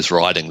tell from his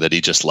writing that he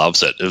just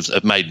loves it.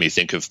 It made me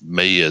think of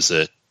me as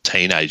a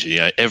teenager. You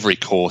know, every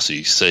course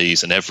he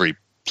sees and every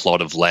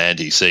plot of land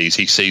he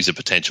sees a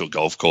potential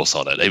golf course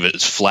on it. Even if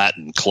it's flat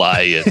and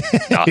clay and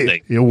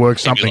nothing. He'll work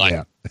something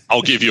out.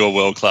 I'll give you a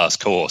world-class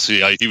course.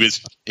 You know, he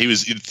was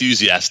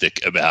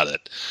enthusiastic about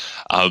it.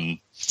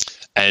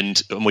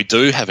 And we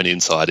do have an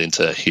insight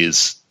into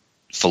his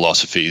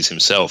philosophies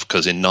himself,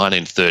 because in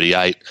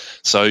 1938,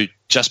 so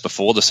just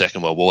before the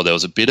Second World War, there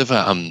was a bit of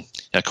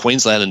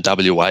Queensland and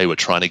WA were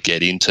trying to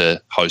get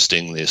into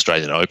hosting the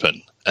Australian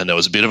Open, and there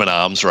was a bit of an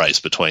arms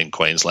race between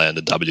Queensland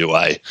and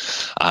WA,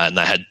 and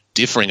they had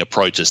differing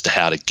approaches to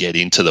how to get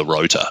into the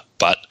rota.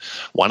 But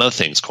one of the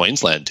things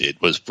Queensland did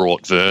was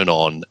brought Vern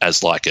on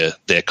as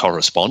their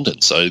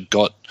correspondent. So I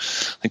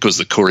think it was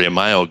the Courier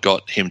Mail,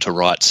 got him to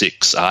write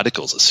 6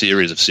 articles, a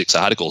series of 6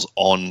 articles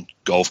on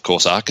golf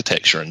course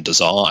architecture and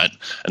design.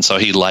 And so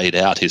he laid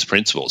out his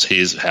principles.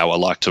 Here's how I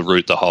like to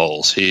route the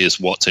holes. Here's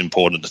what's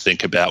important to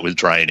think about with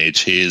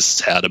drainage. Here's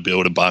how to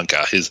build a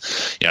bunker.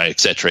 Here's, et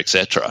cetera, et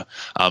cetera.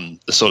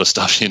 The sort of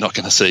stuff you're not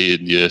going to see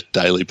in your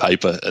daily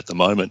paper at the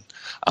moment.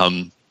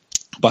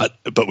 But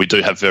we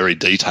do have very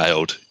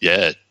detailed,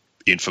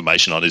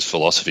 information on his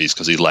philosophies,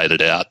 because he laid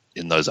it out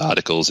in those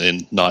articles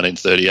in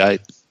 1938.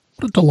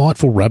 What a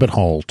delightful rabbit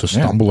hole to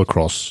stumble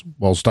across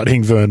while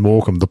studying Vern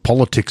Morcom, the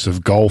politics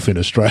of golf in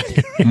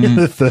Australia in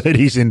the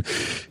 30s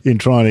in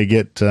trying to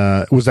get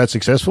was that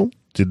successful?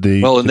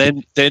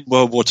 Then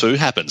World War II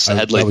happened. So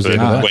had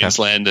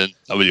Queensland and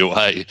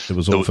WA,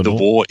 the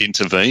war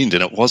intervened,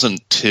 and it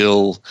wasn't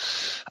till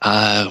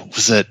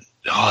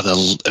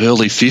the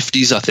early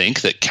 50s, I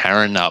think, that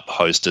Karrinyup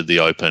hosted the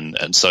Open,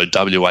 and so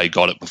WA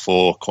got it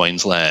before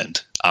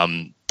Queensland.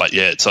 But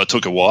yeah, so it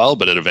took a while,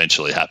 but it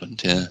eventually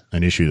happened. Yeah,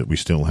 an issue that we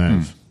still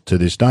have to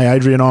this day.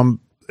 Adrian, I'm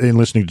in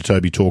listening to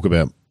Toby talk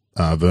about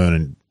Vern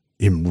and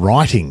him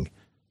writing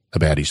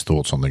about his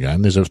thoughts on the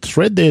game. There's a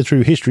thread there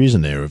through history,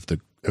 isn't there, of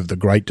the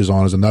great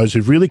designers and those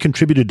who've really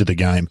contributed to the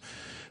game,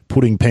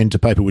 putting pen to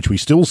paper, which we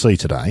still see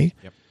today.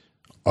 Yep.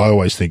 I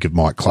always think of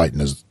Mike Clayton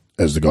as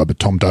the guy, but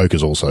Tom Doak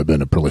has also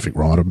been a prolific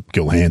writer.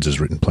 Gil Hands has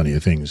written plenty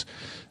of things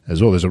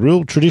as well. There's a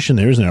real tradition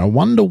there, isn't there? I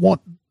wonder what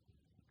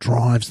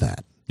drives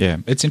that. Yeah,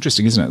 it's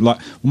interesting, isn't it? Like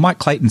Mike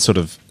Clayton sort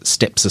of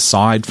steps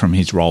aside from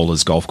his role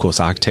as golf course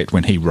architect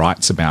when he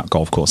writes about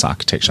golf course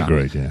architecture.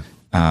 Agreed,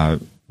 yeah.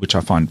 Which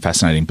I find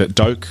fascinating. But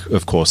Doak,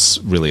 of course,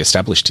 really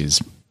established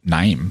his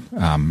name.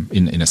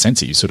 In a sense,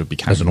 he sort of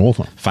became as an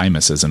author,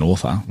 famous as an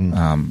author,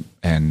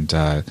 and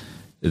the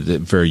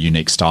very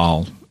unique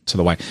style to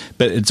the way.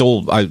 But it's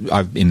all,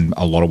 in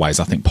a lot of ways,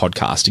 I think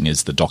podcasting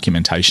is the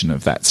documentation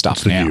of that stuff.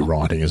 It's the now. new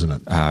writing, isn't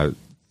it?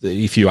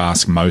 If you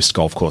ask most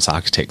golf course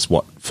architects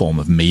what form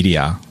of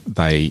media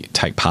they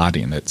take part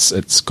in,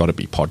 it's got to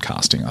be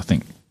podcasting. I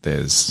think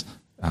there's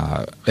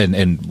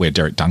and where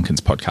Derek Duncan's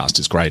podcast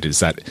is great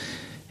is that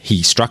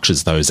he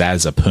structures those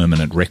as a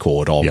permanent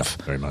record of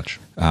very much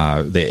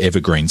their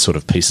evergreen sort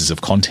of pieces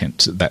of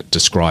content that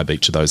describe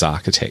each of those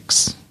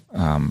architects.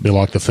 They're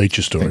like the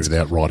feature story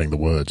without writing the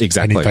words.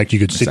 Exactly. And in fact, you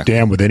could sit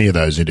down with any of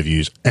those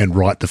interviews and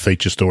write the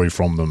feature story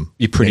from them.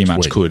 You pretty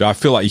much could. I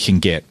feel like you can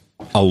get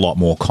a lot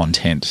more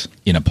content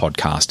in a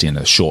podcast in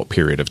a short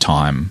period of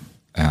time,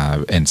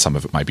 and some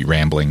of it may be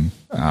rambling,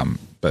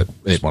 but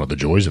it's one of the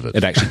joys of it.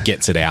 It actually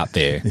gets it out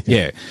there.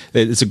 Yeah,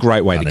 it's a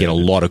great way to get a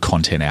lot of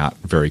content out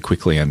very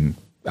quickly, and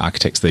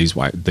architects these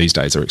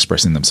days are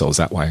expressing themselves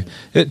that way.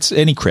 It's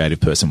any creative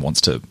person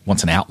wants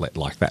an outlet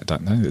like that,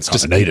 don't they? It's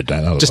just need it,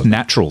 don't they? Just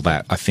natural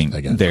that I think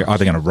they're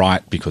either going to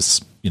write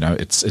because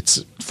it's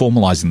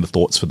formalising the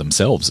thoughts for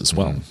themselves as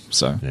well.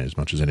 So yeah, as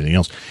much as anything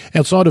else.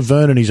 Outside of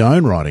Vern and his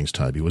own writings,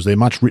 Toby, was there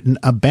much written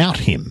about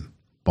him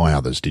by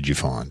others? Did you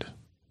find?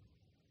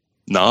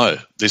 No,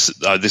 this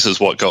is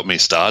what got me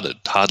started.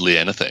 Hardly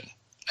anything,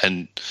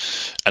 and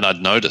I'd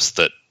noticed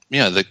that.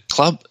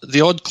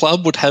 The odd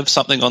club would have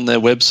something on their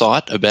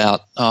website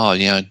about,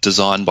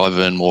 designed by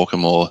Vern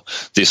Morcom or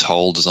this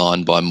hole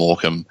designed by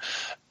Morcom,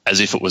 as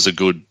if it was a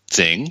good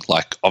thing.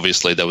 Like,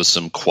 obviously there was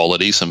some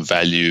quality, some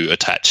value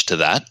attached to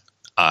that.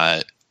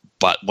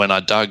 But when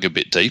I dug a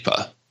bit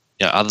deeper,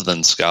 other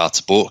than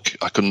Scart's book,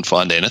 I couldn't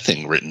find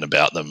anything written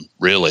about them,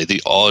 really.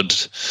 The odd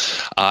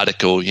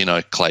article,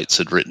 Clates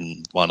had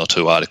written one or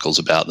two articles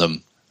about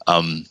them,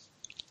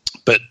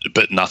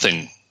 but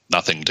nothing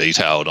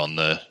detailed on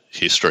the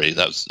history.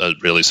 That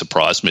really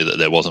surprised me that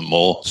there wasn't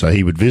more. So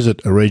he would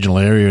visit a regional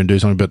area and do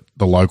something, but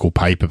the local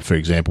paper, for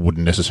example,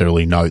 wouldn't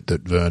necessarily note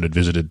that Vern had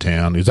visited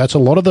town. Because that's a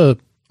lot of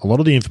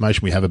the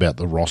information we have about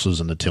the Rosses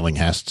and the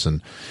Tillinghasts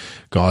and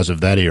guys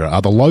of that era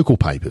are the local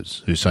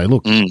papers who say,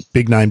 look,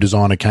 big name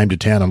designer came to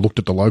town and looked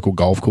at the local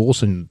golf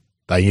course, and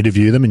they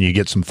interview them, and you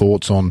get some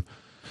thoughts on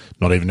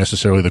not even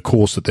necessarily the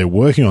course that they're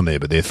working on there,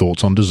 but their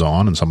thoughts on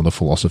design and some of the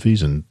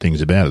philosophies and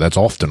things about it. That's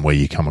often where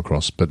you come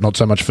across, but not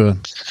so much for...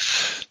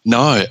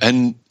 No,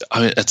 and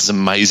I mean, it's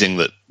amazing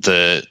that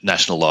the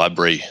National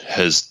Library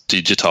has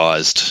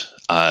digitised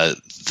a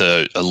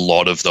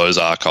lot of those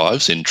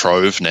archives in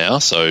Trove now.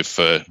 So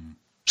for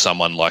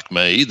someone like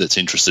me that's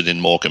interested in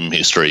Morcom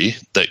history,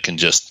 that can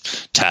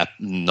just tap,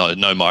 no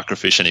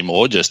microfiche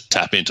anymore, just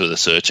tap into the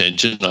search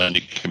engine on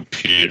your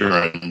computer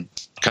and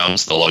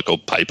comes the local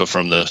paper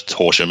from the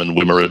Horsham and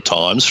Wimmera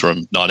Times from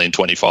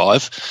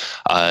 1925.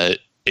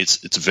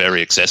 It's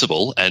very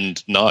accessible,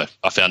 and no,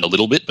 I found a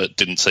little bit, but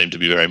didn't seem to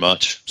be very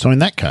much. So in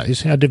that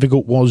case, how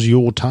difficult was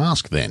your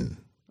task then?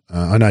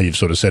 I know you've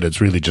sort of said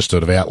it's really just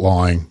sort of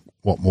outlining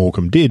what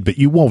Morcom did, but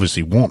you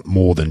obviously want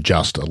more than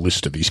just a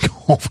list of his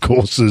golf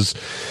courses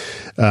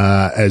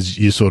as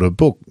your sort of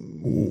book.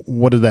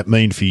 What did that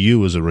mean for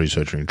you as a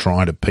researcher in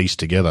trying to piece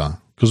together?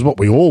 Because what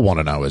we all want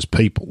to know as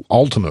people,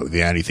 ultimately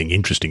the only thing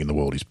interesting in the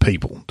world is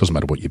people. Doesn't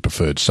matter what your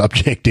preferred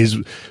subject is,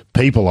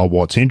 people are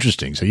what's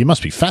interesting. So you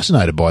must be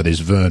fascinated by this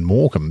Vern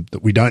Morcom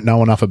that we don't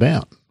know enough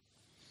about.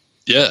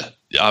 Yeah,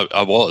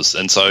 I was.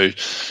 And so,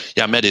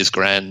 I met his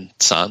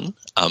grandson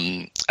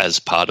as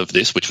part of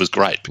this, which was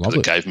great because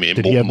it gave me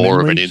more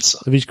of an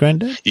insight. Of his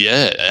granddad?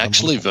 Yeah,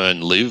 actually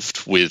Vern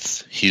lived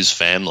with his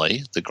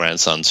family, the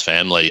grandson's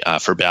family,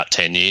 for about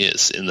 10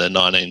 years in the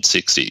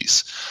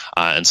 1960s.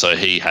 And so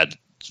he had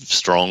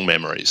strong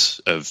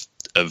memories of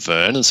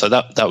Vern, and so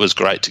that was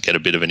great to get a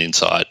bit of an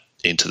insight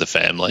into the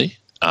family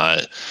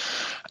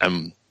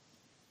and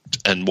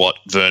what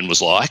Vern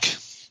was like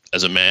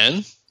as a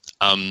man.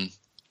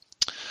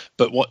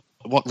 But what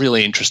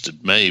really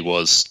interested me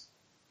was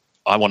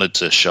I wanted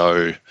to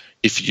show,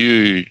 if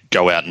you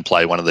go out and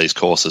play one of these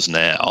courses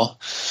now,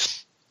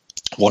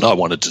 what I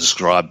wanted to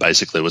describe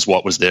basically was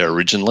what was there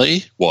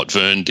originally, what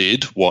Vern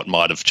did, what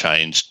might have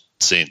changed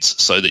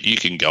since, so that you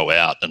can go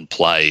out and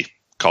play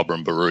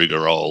Cobram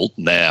Barooga Old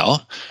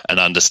now and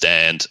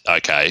understand,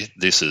 okay,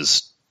 this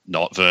is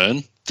not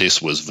Vern.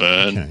 This was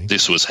Vern. Okay.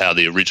 This was how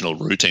the original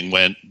routing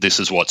went. This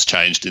is what's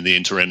changed in the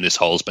interim. This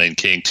hole's been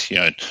kinked,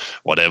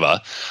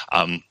 whatever.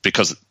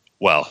 Because,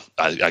 well,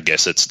 I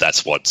guess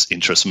that's what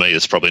interests me.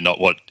 It's probably not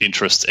what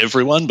interests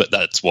everyone, but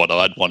that's what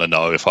I'd want to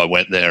know if I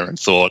went there and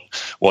thought,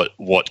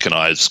 what can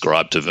I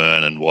ascribe to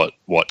Vern and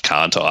what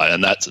can't I?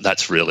 And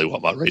that's really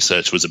what my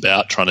research was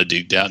about, trying to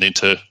dig down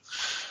into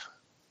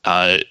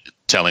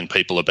telling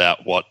people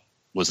about what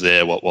was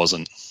there, what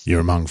wasn't.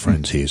 You're among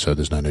friends here, so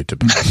there's no need to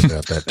panic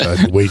about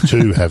that. We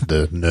too have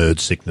the nerd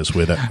sickness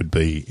where that would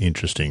be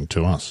interesting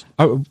to us.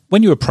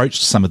 When you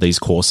approached some of these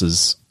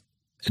courses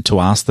to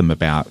ask them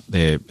about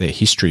their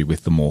history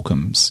with the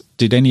Morcoms,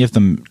 did any of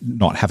them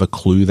not have a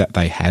clue that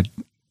they had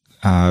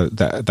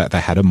that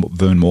they had a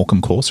Vern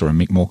Morcom course or a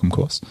Mick Morcom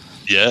course?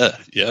 Yeah,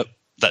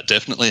 that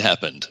definitely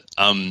happened.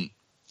 And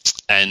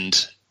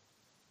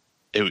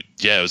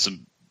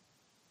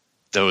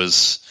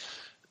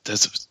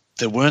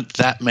there weren't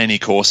that many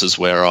courses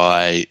where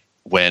I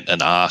went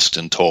and asked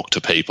and talked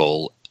to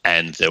people,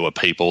 and there were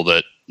people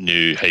that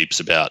knew heaps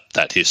about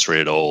that history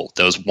at all.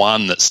 There was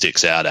one that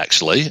sticks out,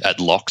 actually, at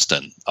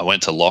Loxton. I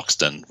went to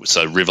Loxton,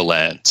 so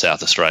Riverland,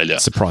 South Australia.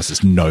 Surprised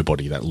there's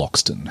nobody that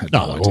Loxton had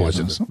no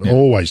idea.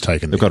 Always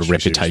taken. They've got a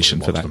reputation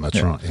for that.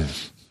 That's right, yeah.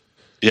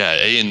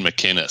 Yeah, Ian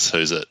McInnes,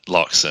 who's at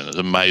Loxton, an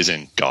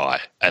amazing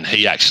guy, and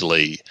he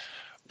actually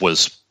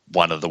was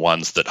one of the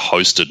ones that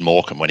hosted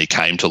Morcom when he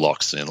came to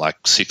Loxton in like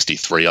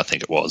 63, I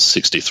think it was,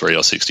 63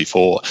 or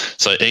 64.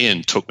 So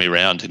Ian took me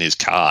around in his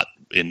cart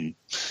when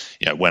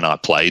I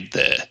played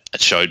there.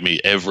 It showed me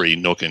every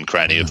nook and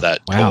cranny of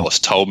that course,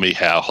 told me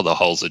how the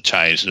holes had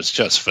changed. It's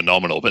just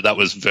phenomenal, but that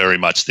was very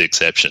much the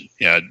exception.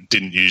 It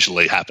didn't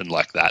usually happen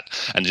like that.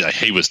 And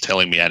he was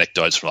telling me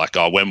anecdotes from like,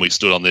 when we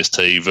stood on this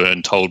tee,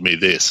 Vern told me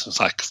this. It's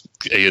like,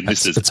 Ian,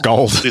 it's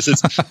gold. This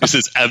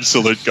is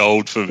absolute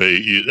gold for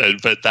me.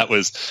 But that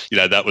was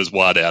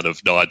 1 out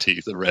of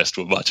 90. The rest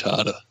were much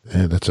harder.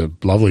 Yeah, that's a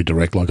lovely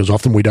direct line, because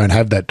often we don't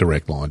have that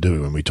direct line, do we?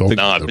 When we talk to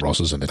the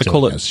Rosses and they're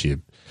telling us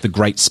the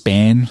great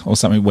span or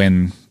something,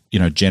 when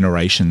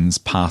generations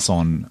pass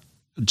on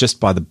just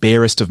by the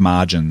barest of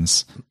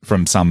margins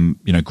from some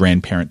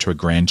grandparent to a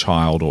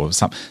grandchild, or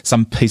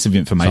some piece of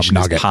information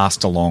is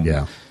passed along.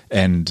 Yeah.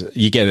 And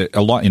you get it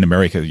a lot in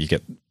America. You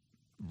get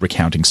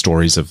recounting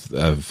stories of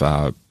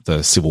the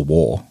Civil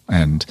War,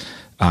 and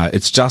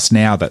it's just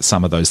now that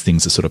some of those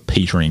things are sort of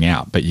petering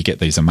out, but you get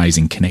these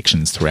amazing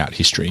connections throughout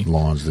history,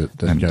 lines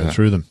that go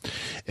through them.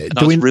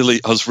 I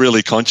was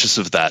really conscious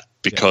of that,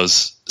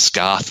 because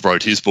Scarth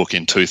wrote his book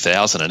in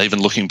 2000, and even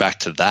looking back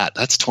to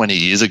that's 20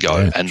 years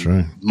ago,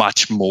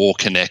 much more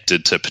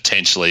connected to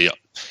potentially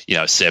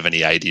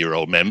 70,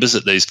 80-year-old members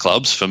at these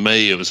clubs. For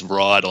me, it was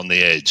right on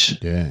the edge.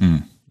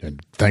 Yeah. And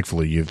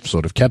thankfully, you've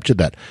sort of captured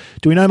that.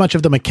 Do we know much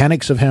of the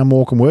mechanics of how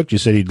Morcom worked? You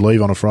said he'd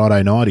leave on a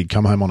Friday night, he'd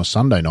come home on a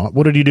Sunday night.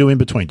 What did he do in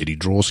between? Did he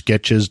draw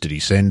sketches? Did he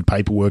send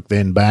paperwork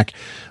then back?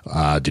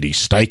 Did he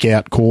stake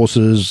out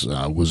courses?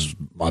 I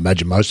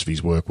imagine most of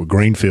his work were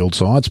greenfield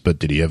sites, but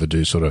did he ever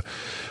do sort of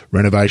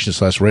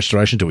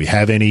renovation/restoration? Do we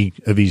have any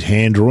of his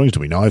hand drawings? Do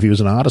we know if he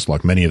was an artist?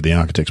 Like many of the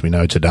architects we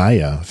know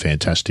today are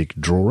fantastic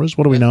drawers.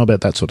 What do we know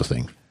about that sort of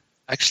thing?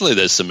 Actually,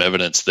 there's some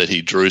evidence that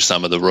he drew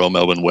some of the Royal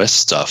Melbourne West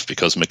stuff,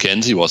 because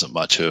Mackenzie wasn't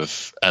much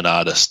of an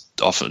artist,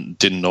 often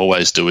didn't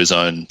always do his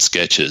own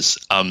sketches.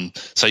 Vern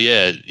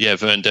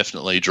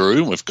definitely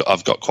drew.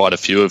 I've got quite a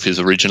few of his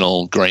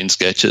original green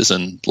sketches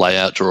and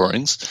layout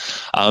drawings.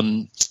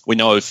 We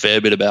know a fair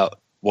bit about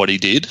what he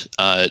did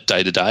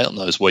day to day on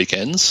those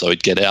weekends. So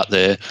he'd get out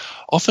there,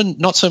 often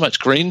not so much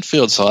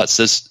greenfield sites.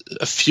 There's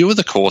a few of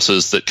the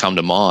courses that come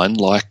to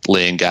mind, like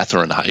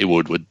Leongatha and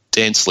Haywood, were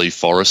densely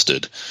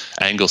forested.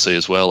 Anglesey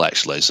as well,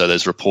 actually. So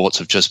there's reports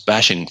of just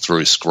bashing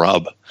through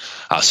scrub.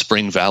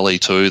 Spring Valley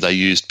too, they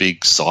used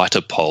big cider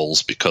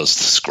poles because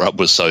the scrub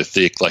was so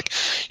thick. Like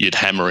you'd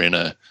hammer in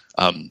a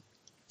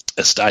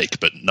stake,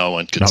 but no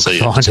one could see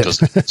it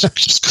just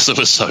because it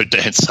was so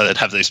dense. So they'd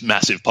have these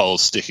massive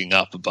poles sticking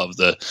up above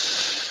the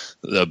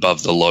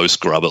low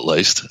scrub, at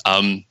least.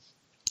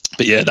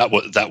 But yeah, that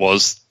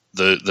was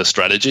the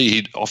strategy.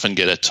 He'd often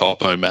get a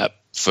topo map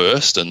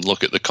first and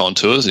look at the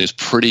contours. And he's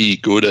pretty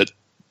good at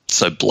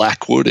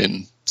Blackwood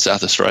in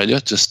South Australia,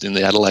 just in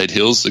the Adelaide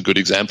Hills, a good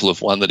example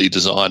of one that he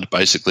designed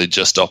basically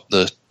just off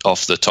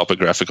the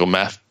topographical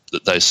map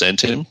that they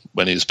sent him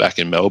when he was back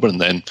in Melbourne,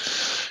 and then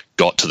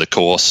got to the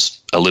course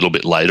a little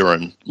bit later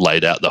and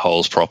laid out the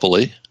holes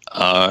properly.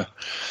 But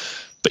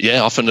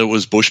yeah, often it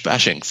was bush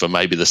bashing for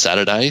maybe the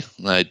Saturday.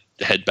 They'd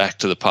head back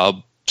to the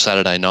pub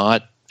Saturday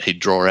night. He'd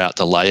draw out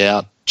the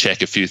layout,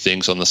 check a few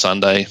things on the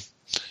Sunday,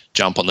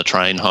 jump on the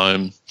train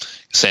home,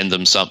 send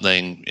them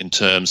something in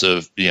terms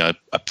of,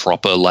 a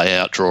proper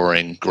layout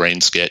drawing, green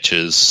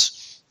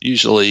sketches,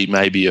 usually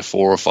maybe a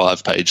 4 or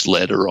 5 page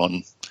letter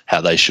on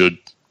how they should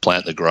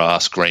plant the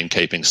grass,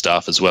 greenkeeping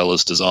stuff, as well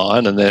as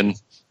design. And then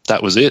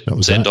that was it.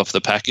 Send off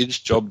the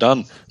package, job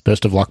done.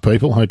 Best of luck,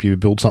 people. Hope you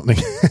build something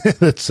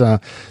that's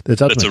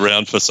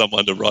around for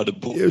someone to write a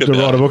book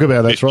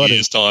about. That's right.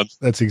 Years' time.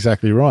 That's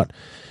exactly right.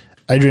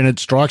 Adrian, it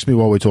strikes me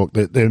while we talk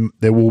that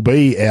there will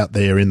be out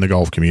there in the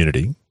golf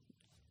community,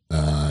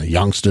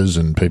 youngsters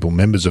and people,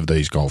 members of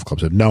these golf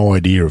clubs, have no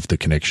idea of the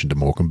connection to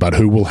Morcom, but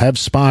who will have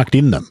sparked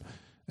in them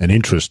an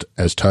interest,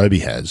 as Toby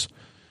has.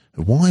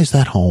 Why is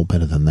that hole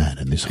better than that,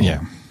 and this hole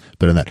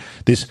better than that?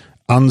 This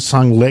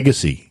unsung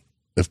legacy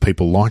of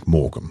people like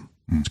Morcom.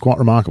 It's quite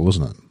remarkable,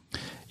 isn't it?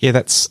 Yeah,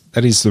 that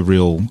is the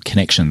real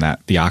connection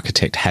that the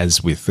architect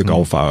has with the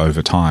golfer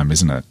over time,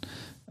 isn't it?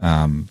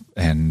 I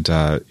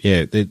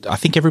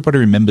think everybody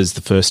remembers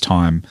the first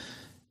time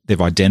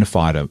they've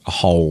identified a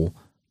hole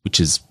which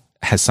has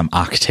some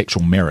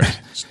architectural merit.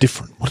 It's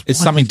different. It's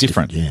something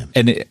different. Yeah.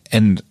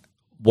 And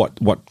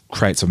what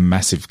creates a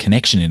massive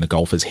connection in a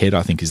golfer's head,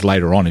 I think, is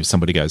later on if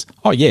somebody goes,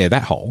 "Oh yeah,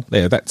 that hole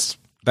there, that's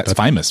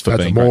famous for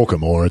being a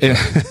Morcom or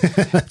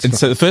and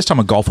so the first time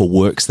a golfer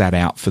works that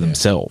out for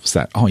themselves,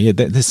 that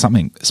there's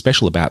something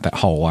special about that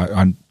hole.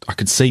 I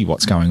could see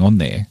what's going on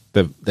there.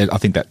 I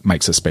think that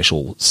makes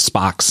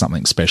sparks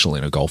something special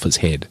in a golfer's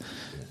head,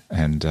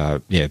 and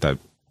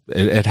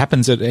it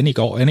happens at any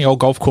old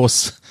golf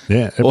course.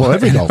 Yeah, well,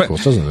 every golf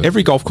course, doesn't it?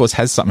 Every golf course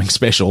has something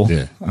special.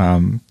 Yeah.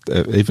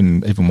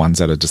 Even ones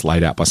that are just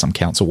laid out by some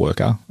council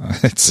worker.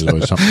 It's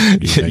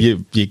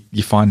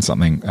you find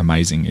something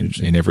amazing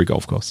in every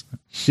golf course.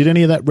 Did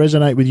any of that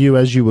resonate with you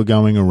as you were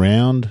going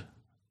around,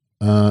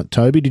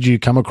 Toby? Did you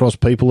come across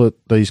people at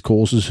these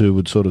courses who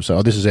would sort of say,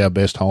 "Oh, this is our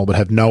best hole," but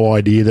have no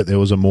idea that there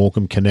was a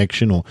Morcom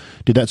connection, or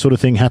did that sort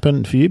of thing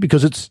happen for you?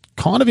 Because it's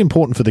kind of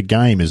important for the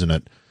game, isn't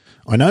it?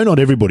 I know not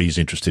everybody's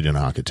interested in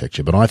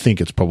architecture, but I think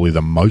it's probably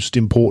the most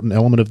important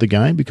element of the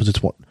game because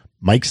it's what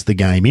makes the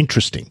game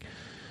interesting.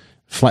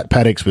 Flat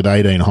paddocks with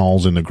 18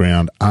 holes in the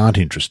ground aren't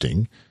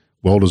interesting.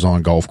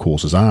 Well-designed golf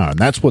courses are, and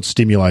that's what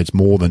stimulates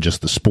more than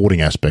just the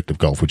sporting aspect of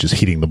golf, which is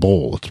hitting the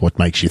ball. It's what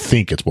makes you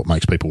think. It's what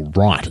makes people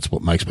write. It's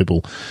what makes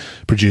people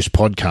produce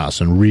podcasts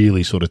and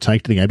really sort of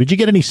take to the game. Did you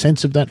get any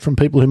sense of that from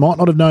people who might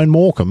not have known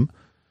Morcom,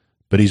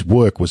 but his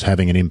work was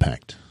having an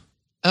impact?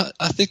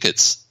 I think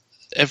it's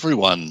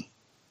everyone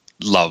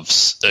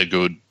loves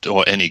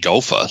any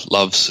golfer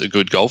loves a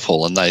good golf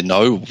hole, and they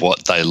know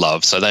what they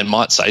love. So they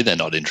might say they're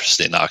not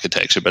interested in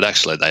architecture, but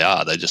actually they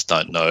are. They just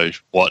don't know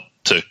what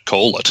to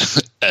call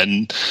it.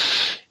 and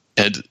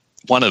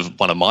one of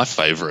my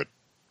favourite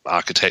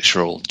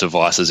architectural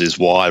devices is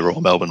why Royal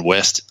Melbourne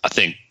West, I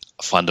think,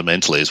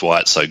 fundamentally is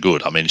why it's so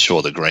good. I mean,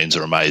 sure, the greens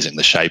are amazing,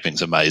 the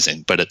shaping's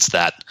amazing, but it's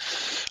that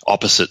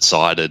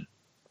opposite-sided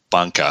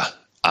bunker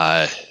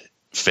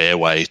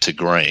fairway to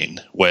green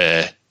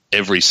where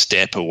every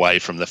step away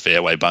from the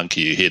fairway bunker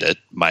you hit it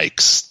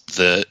makes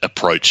the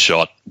approach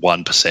shot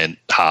 1%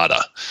 harder.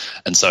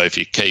 And so if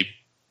you keep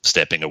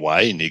stepping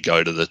away and you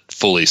go to the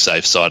fully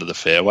safe side of the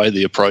fairway,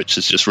 the approach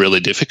is just really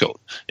difficult.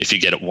 If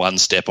you get it one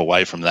step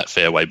away from that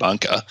fairway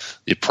bunker,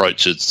 the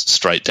approach is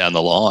straight down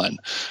the line.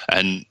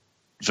 And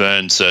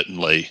Vern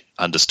certainly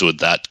understood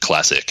that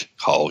classic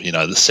hole. You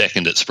know, the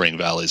second at Spring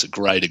Valley is a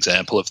great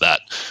example of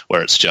that,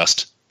 where it's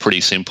just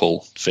pretty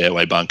simple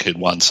fairway bunkered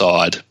one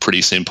side,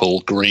 pretty simple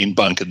green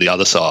bunkered the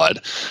other side,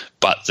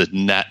 but the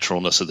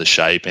naturalness of the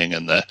shaping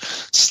and the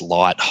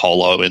slight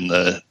hollow in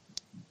the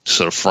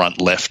sort of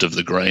front left of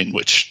the green,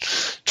 which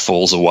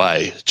falls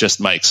away, just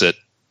makes it,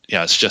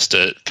 it's just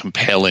a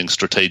compelling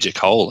strategic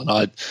hole. And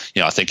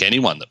I think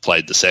anyone that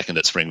played the second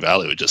at Spring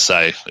Valley would just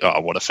say,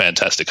 "Oh, what a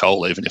fantastic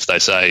hole," even if they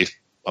say,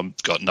 "I've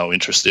got no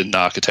interest in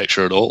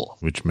architecture at all."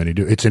 Which many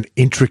do. It's an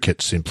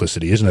intricate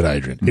simplicity, isn't it,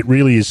 Adrian? Mm-hmm. It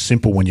really is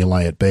simple when you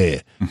lay it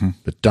bare,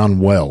 but done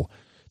well.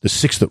 The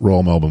sixth at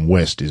Royal Melbourne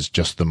West is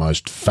just the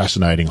most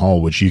fascinating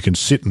hole, which you can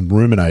sit and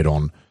ruminate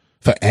on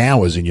for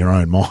hours in your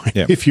own mind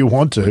if you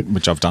want to.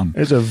 Which I've done.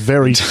 It's a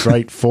very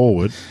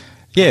straightforward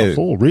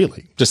hole,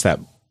 really. Just that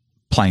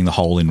playing the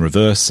hole in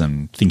reverse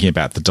and thinking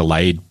about the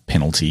delayed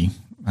penalty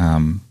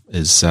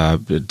is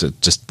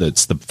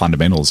it's the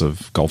fundamentals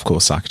of golf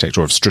course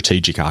architecture, or of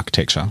strategic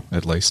architecture,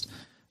 at least.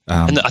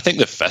 And I think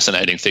the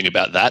fascinating thing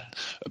about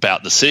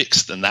the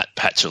sixth and that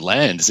patch of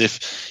land is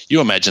if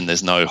you imagine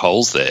there's no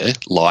holes there,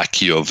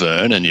 like your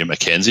Vern and your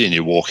Mackenzie, and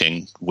you're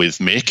walking with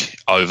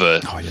Mick over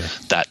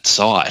that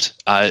site.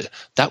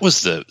 That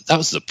was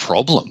the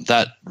problem.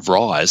 That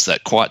rise,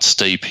 that quite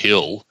steep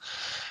hill.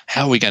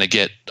 How are we going to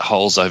get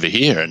holes over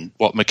here? And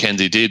what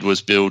Mackenzie did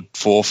was build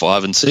 4,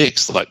 5, and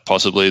 6, like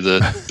possibly the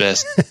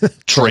best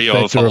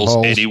trio of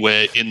holes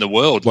anywhere in the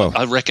world. Well,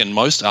 I reckon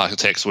most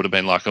architects would have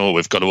been like, "Oh,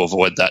 we've got to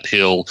avoid that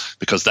hill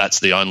because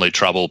that's the only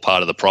trouble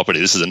part of the property.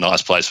 This is a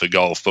nice place for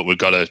golf, but we've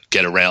got to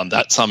get around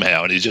that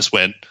somehow." And he just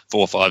went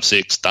 4, 5,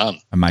 6, done.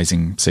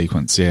 Amazing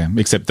sequence, yeah.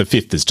 Except the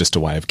fifth is just a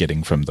way of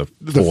getting from the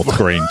fourth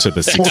green to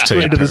the sixth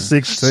tee. To the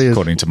sixth tee,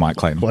 according to Mike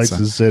Clayton.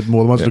 Places said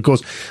more than once. But of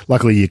course,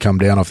 luckily you come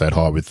down off that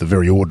high with the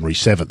very ordinary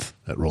seventh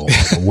at Royal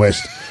Melbourne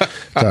West,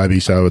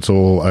 Toby, so it's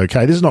all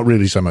okay. This is not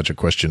really so much a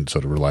question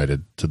sort of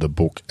related to the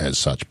book as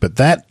such, but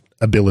that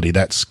ability,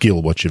 that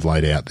skill, what you've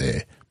laid out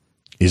there,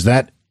 is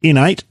that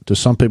innate? Do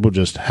some people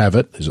just have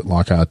it? Is it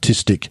like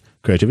artistic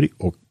creativity,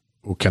 or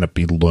can it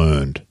be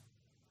learned?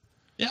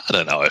 Yeah, I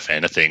don't know if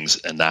anything's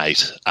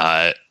innate.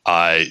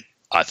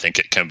 I think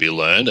it can be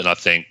learned, and I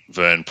think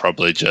Vern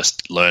probably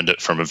just learned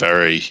it from a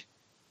very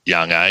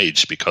young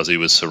age because he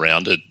was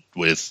surrounded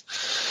with,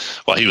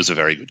 well, he was a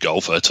very good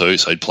golfer too,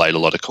 so he'd played a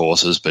lot of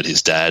courses, but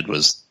his dad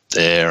was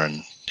there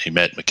and he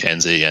met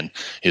Mackenzie, and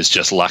he was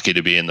just lucky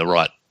to be in the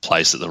right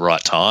place at the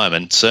right time.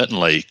 And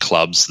certainly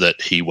clubs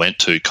that he went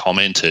to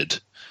commented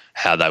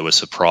how they were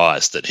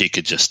surprised that he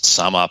could just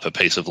sum up a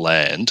piece of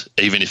land,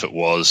 even if it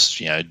was,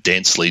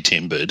 densely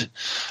timbered,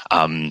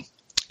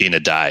 in a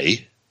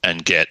day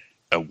and get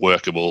a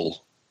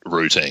workable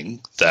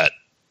routing that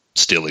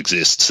still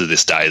exists to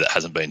this day, that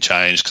hasn't been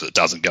changed because it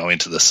doesn't go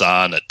into the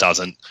sun, it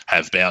doesn't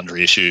have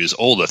boundary issues,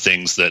 all the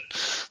things that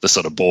the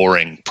sort of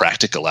boring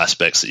practical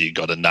aspects that you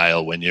got to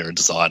nail when you're a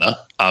designer.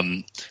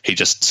 He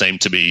just seemed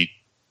to be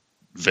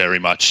very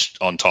much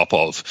on top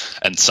of,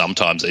 and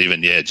sometimes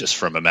even, just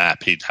from a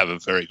map, he'd have a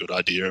very good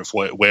idea of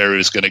where he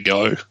was going to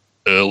go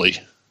early.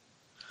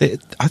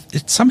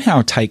 It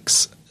somehow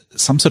takes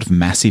some sort of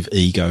massive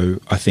ego,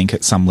 I think,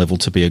 at some level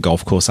to be a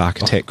golf course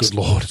architect. Oh, good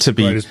Lord. It's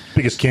the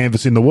biggest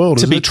canvas in the world,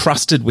 to be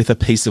trusted with a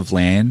piece of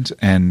land,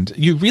 and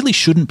you really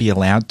shouldn't be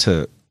allowed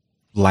to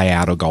lay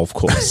out a golf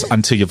course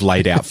until you've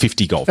laid out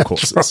 50 golf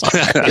courses,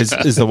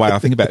 is the way I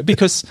think about it.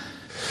 Because,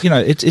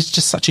 it's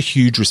just such a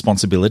huge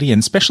responsibility, and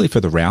especially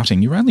for the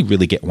routing, you only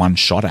really get one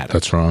shot at it.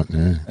 That's right,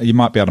 yeah. You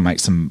might be able to make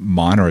some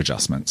minor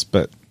adjustments,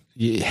 but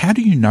how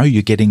do you know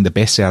you're getting the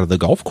best out of the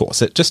golf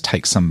course? It just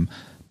takes some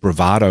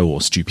bravado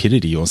or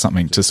stupidity or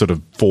something to sort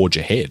of forge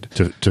ahead.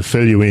 To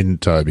fill you in,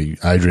 Toby,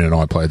 Adrian and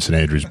I played St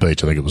Andrews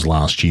Beach, I think it was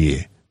last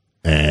year,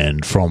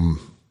 and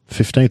from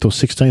 15th or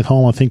 16th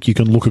hole, I think you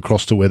can look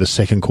across to where the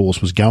second course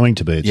was going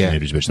to be at St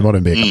Andrews Beach. There might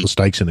even be a couple of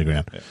stakes in the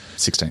ground.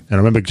 16. And I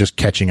remember just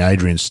catching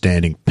Adrian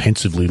standing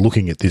pensively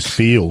looking at this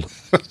field.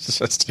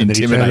 Just and then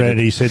he turned around and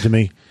he said to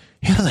me,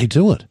 "How do they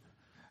do it?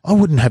 I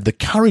wouldn't have the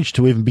courage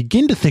to even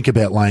begin to think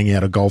about laying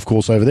out a golf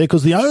course over there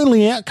because the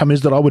only outcome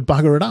is that I would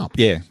bugger it up."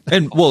 Yeah.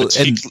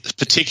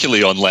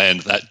 Particularly on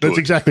land that good. That's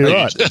exactly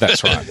right.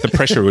 That's right. The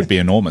pressure would be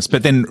enormous.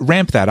 But then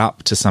ramp that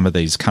up to some of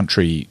these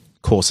country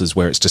courses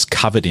where it's just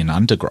covered in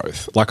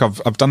undergrowth. Like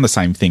I've done the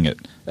same thing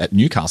at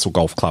Newcastle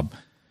Golf Club.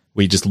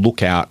 We just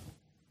look out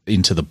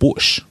into the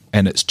bush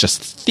and it's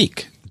just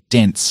thick,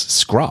 dense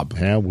scrub.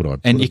 How would I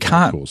put And you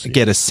can't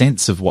get a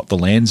sense of what the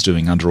land's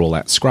doing under all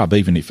that scrub,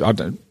 even if I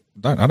don't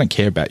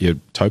care about your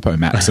topo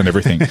maps and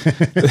everything.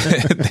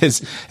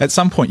 There's at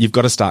some point you've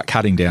got to start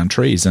cutting down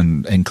trees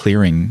and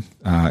clearing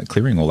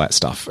all that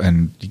stuff,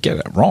 and you get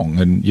it wrong,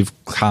 and you've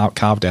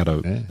carved out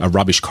a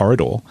rubbish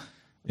corridor.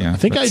 Yeah, I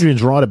think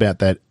Adrian's right about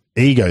that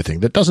ego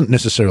thing. That doesn't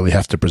necessarily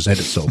have to present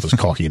itself as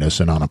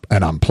cockiness and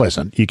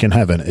unpleasant. You can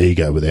have an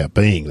ego without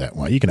being that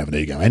way. You can have an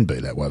ego and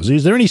be that way.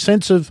 Is there any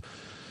sense of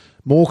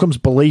Morcom's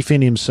belief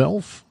in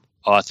himself?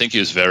 I think he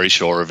was very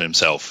sure of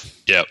himself.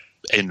 Yeah.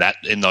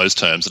 In those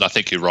terms, and I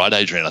think you're right,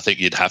 Adrian. I think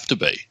you'd have to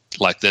be.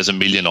 Like, there's a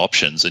million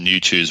options, and you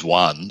choose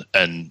one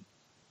and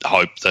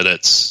hope that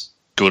it's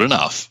good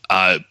enough.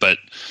 But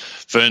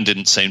Vern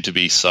didn't seem to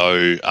be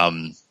so.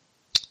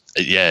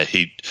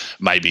 He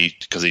maybe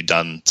because he'd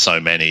done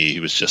so many,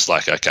 he was just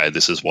like, okay,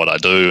 this is what I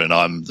do, and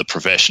I'm the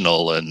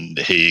professional, and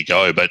here you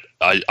go. But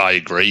I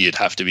agree, you'd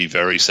have to be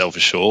very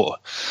self-assured.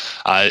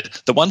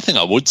 The one thing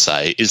I would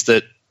say is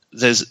that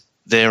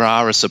there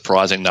are a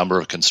surprising number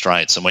of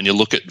constraints. And when you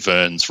look at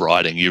Vern's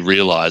writing, you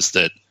realise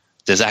that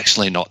there's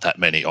actually not that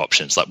many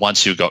options. Like,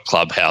 once you've got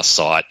clubhouse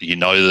site, you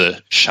know the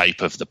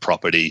shape of the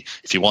property.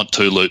 If you want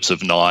 2 loops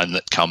of 9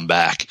 that come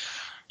back,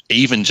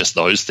 even just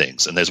those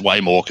things, and there's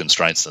way more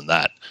constraints than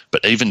that,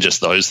 but even just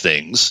those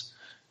things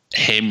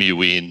hem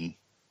you in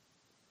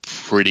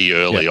pretty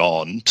early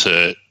on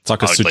to... It's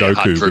like a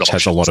Sudoku, which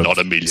has a lot of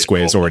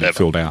squares already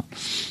filled out.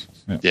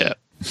 Yeah.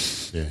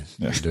 Yeah,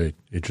 indeed.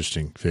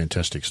 Interesting.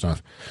 Fantastic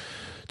stuff.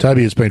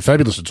 Toby, it's been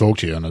fabulous to talk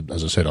to you. And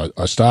as I said,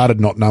 I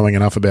started not knowing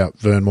enough about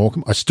Vern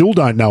Morcom. I still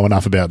don't know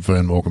enough about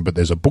Vern Morcom, but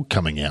there's a book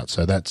coming out.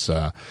 So that's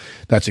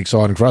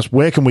exciting for us.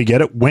 Where can we get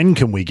it? When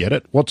can we get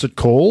it? What's it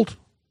called?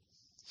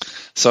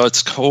 So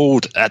it's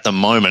called, at the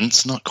moment,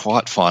 it's not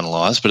quite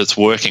finalised, but its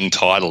working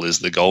title is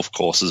The Golf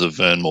Courses of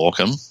Vern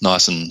Morcom.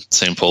 Nice and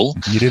simple.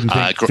 You didn't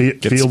think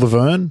Feel the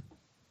Vern?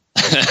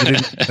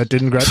 That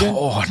didn't grab you?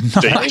 Oh,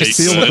 no.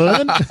 Feel the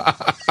Vern?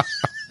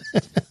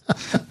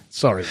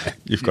 Sorry, man.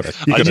 You've got to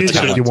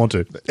tell if you want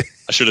to.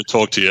 I should have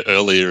talked to you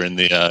earlier in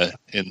the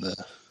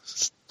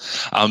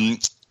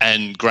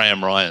and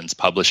Graham Ryan's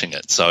publishing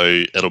it,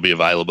 so it'll be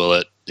available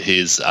at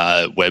his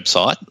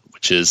website,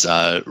 which is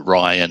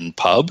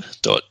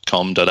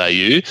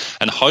ryanpub.com.au,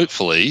 and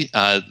hopefully,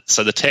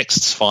 so the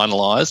text's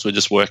finalised. We're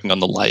just working on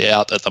the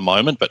layout at the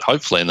moment, but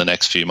hopefully in the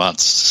next few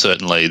months,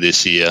 certainly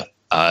this year,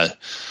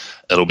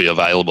 it'll be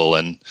available.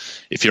 And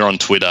if you're on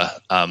Twitter,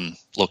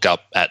 look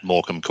up at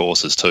Morcom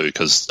Courses too,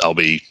 because I'll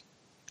be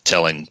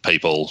telling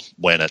people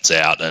when it's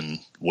out and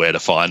where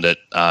to find it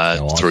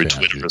through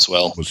Twitter as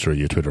well. It was through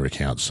your Twitter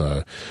account.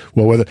 So,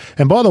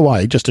 and by the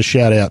way, just a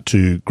shout out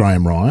to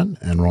Graham Ryan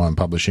and Ryan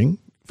Publishing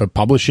for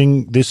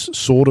publishing this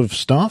sort of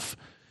stuff.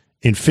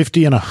 In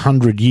 50 and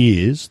 100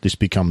 years, this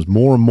becomes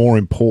more and more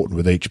important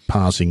with each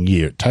passing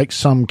year. It takes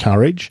some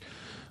courage.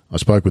 I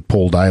spoke with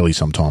Paul Daly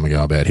some time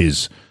ago about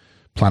his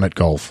Planet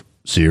Golf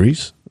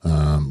series,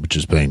 which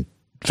has been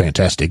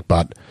fantastic,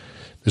 but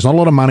there's not a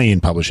lot of money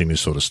in publishing this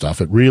sort of stuff.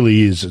 It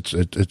really is. It's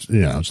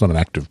not an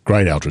act of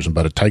great altruism,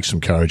 but it takes some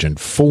courage, and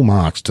full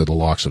marks to the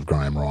likes of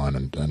Graham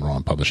Ryan and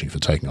Ryan Publishing for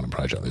taking on a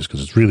project like this,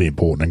 because it's really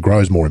important and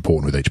grows more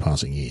important with each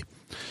passing year.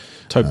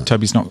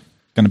 Toby's not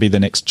going to be the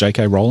next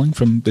J.K. Rowling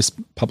from this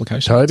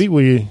publication? Toby,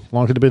 were you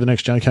likely to be the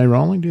next J.K.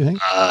 Rowling, do you think?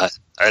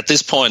 At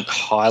this point,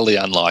 highly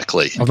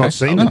unlikely. I've not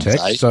seen the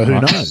text, so who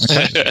knows?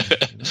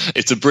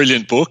 It's a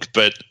brilliant book,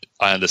 but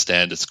I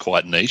understand it's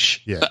quite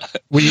niche. Yeah.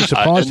 Were you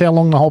surprised how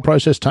long the whole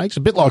process takes?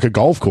 A bit like a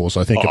golf course,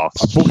 I think. A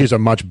book is a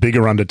much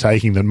bigger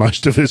undertaking than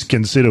most of us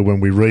consider when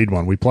we read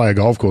one. We play a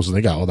golf course and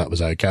think, oh, well, that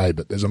was okay,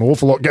 but there's an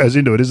awful lot goes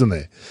into it, isn't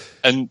there?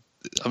 And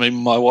I mean,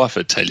 my wife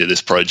would tell you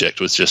this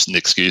project was just an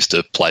excuse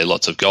to play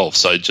lots of golf.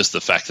 So just the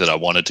fact that I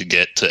wanted to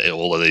get to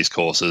all of these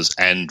courses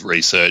and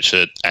research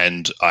it,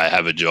 and I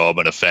have a job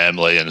and a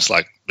family, and it's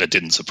like, it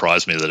didn't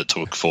surprise me that it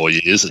took 4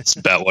 years. It's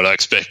about what I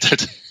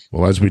expected.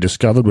 Well, as we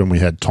discovered when we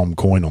had Tom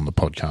Coyne on the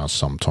podcast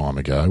some time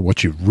ago,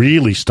 what you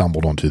really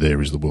stumbled onto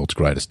there is the world's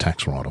greatest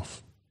tax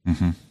write-off.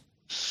 Mm-hmm.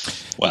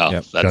 Wow.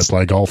 Yep. Go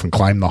play golf and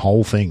claim the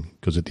whole thing,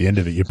 because at the end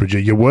of it,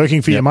 you're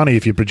working for your money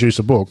if you produce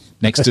a book.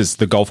 Next is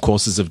the golf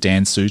courses of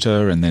Dan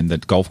Souter, and then the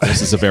golf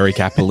courses of Eric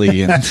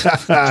Appley,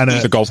 and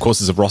the golf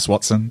courses of Ross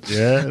Watson.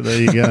 Yeah,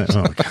 there you go.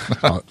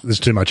 There's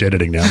too much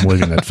editing now. I'm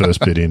leaving that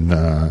first bit in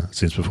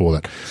since before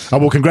that.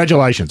 Well,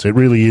 congratulations. It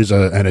really is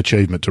an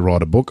achievement to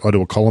write a book. I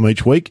do a column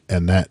each week,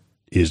 and that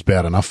is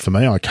about enough for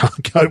me. I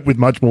can't cope with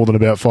much more than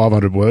about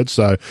 500 words.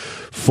 So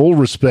full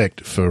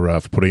respect for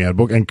putting out a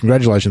book, and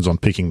congratulations on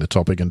picking the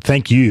topic. And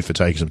thank you for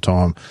taking some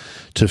time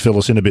to fill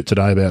us in a bit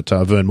today about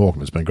Vern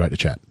Morcom. It's been great to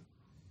chat.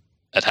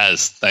 It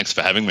has. Thanks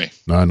for having me.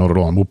 No, not at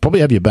all. And we'll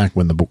probably have you back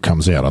when the book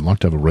comes out. I'd like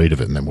to have a read of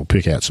it, and then we'll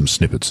pick out some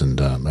snippets and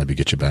maybe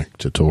get you back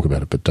to talk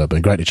about it. But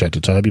been great to chat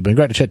to Toby. Been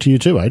great to chat to you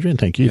too, Adrian.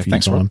 Thank you for your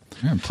time.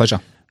 Yeah, pleasure.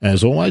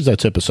 As always,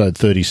 that's episode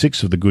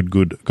 36 of the Good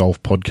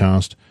Golf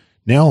podcast.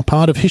 Now a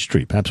part of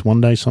history. Perhaps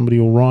one day somebody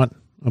will write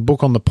a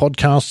book on the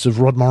podcasts of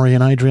Rod Murray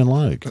and Adrian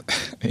Logue.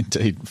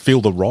 Indeed. Feel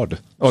the rod.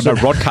 Oh, no,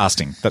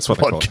 rodcasting. That's what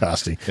they call it.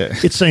 Podcasting. Yeah.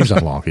 It seems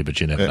unlikely, but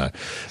you never know.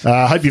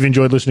 I hope you've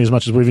enjoyed listening as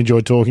much as we've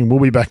enjoyed talking.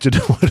 We'll be back to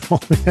do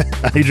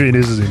it. Adrian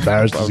is as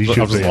embarrassed as he should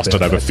be. I've just lost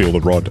it over Feel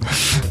the Rod.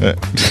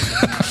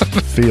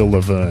 Feel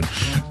the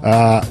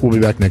Vern. We'll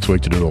be back next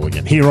week to do it all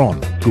again. Here on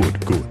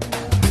Good.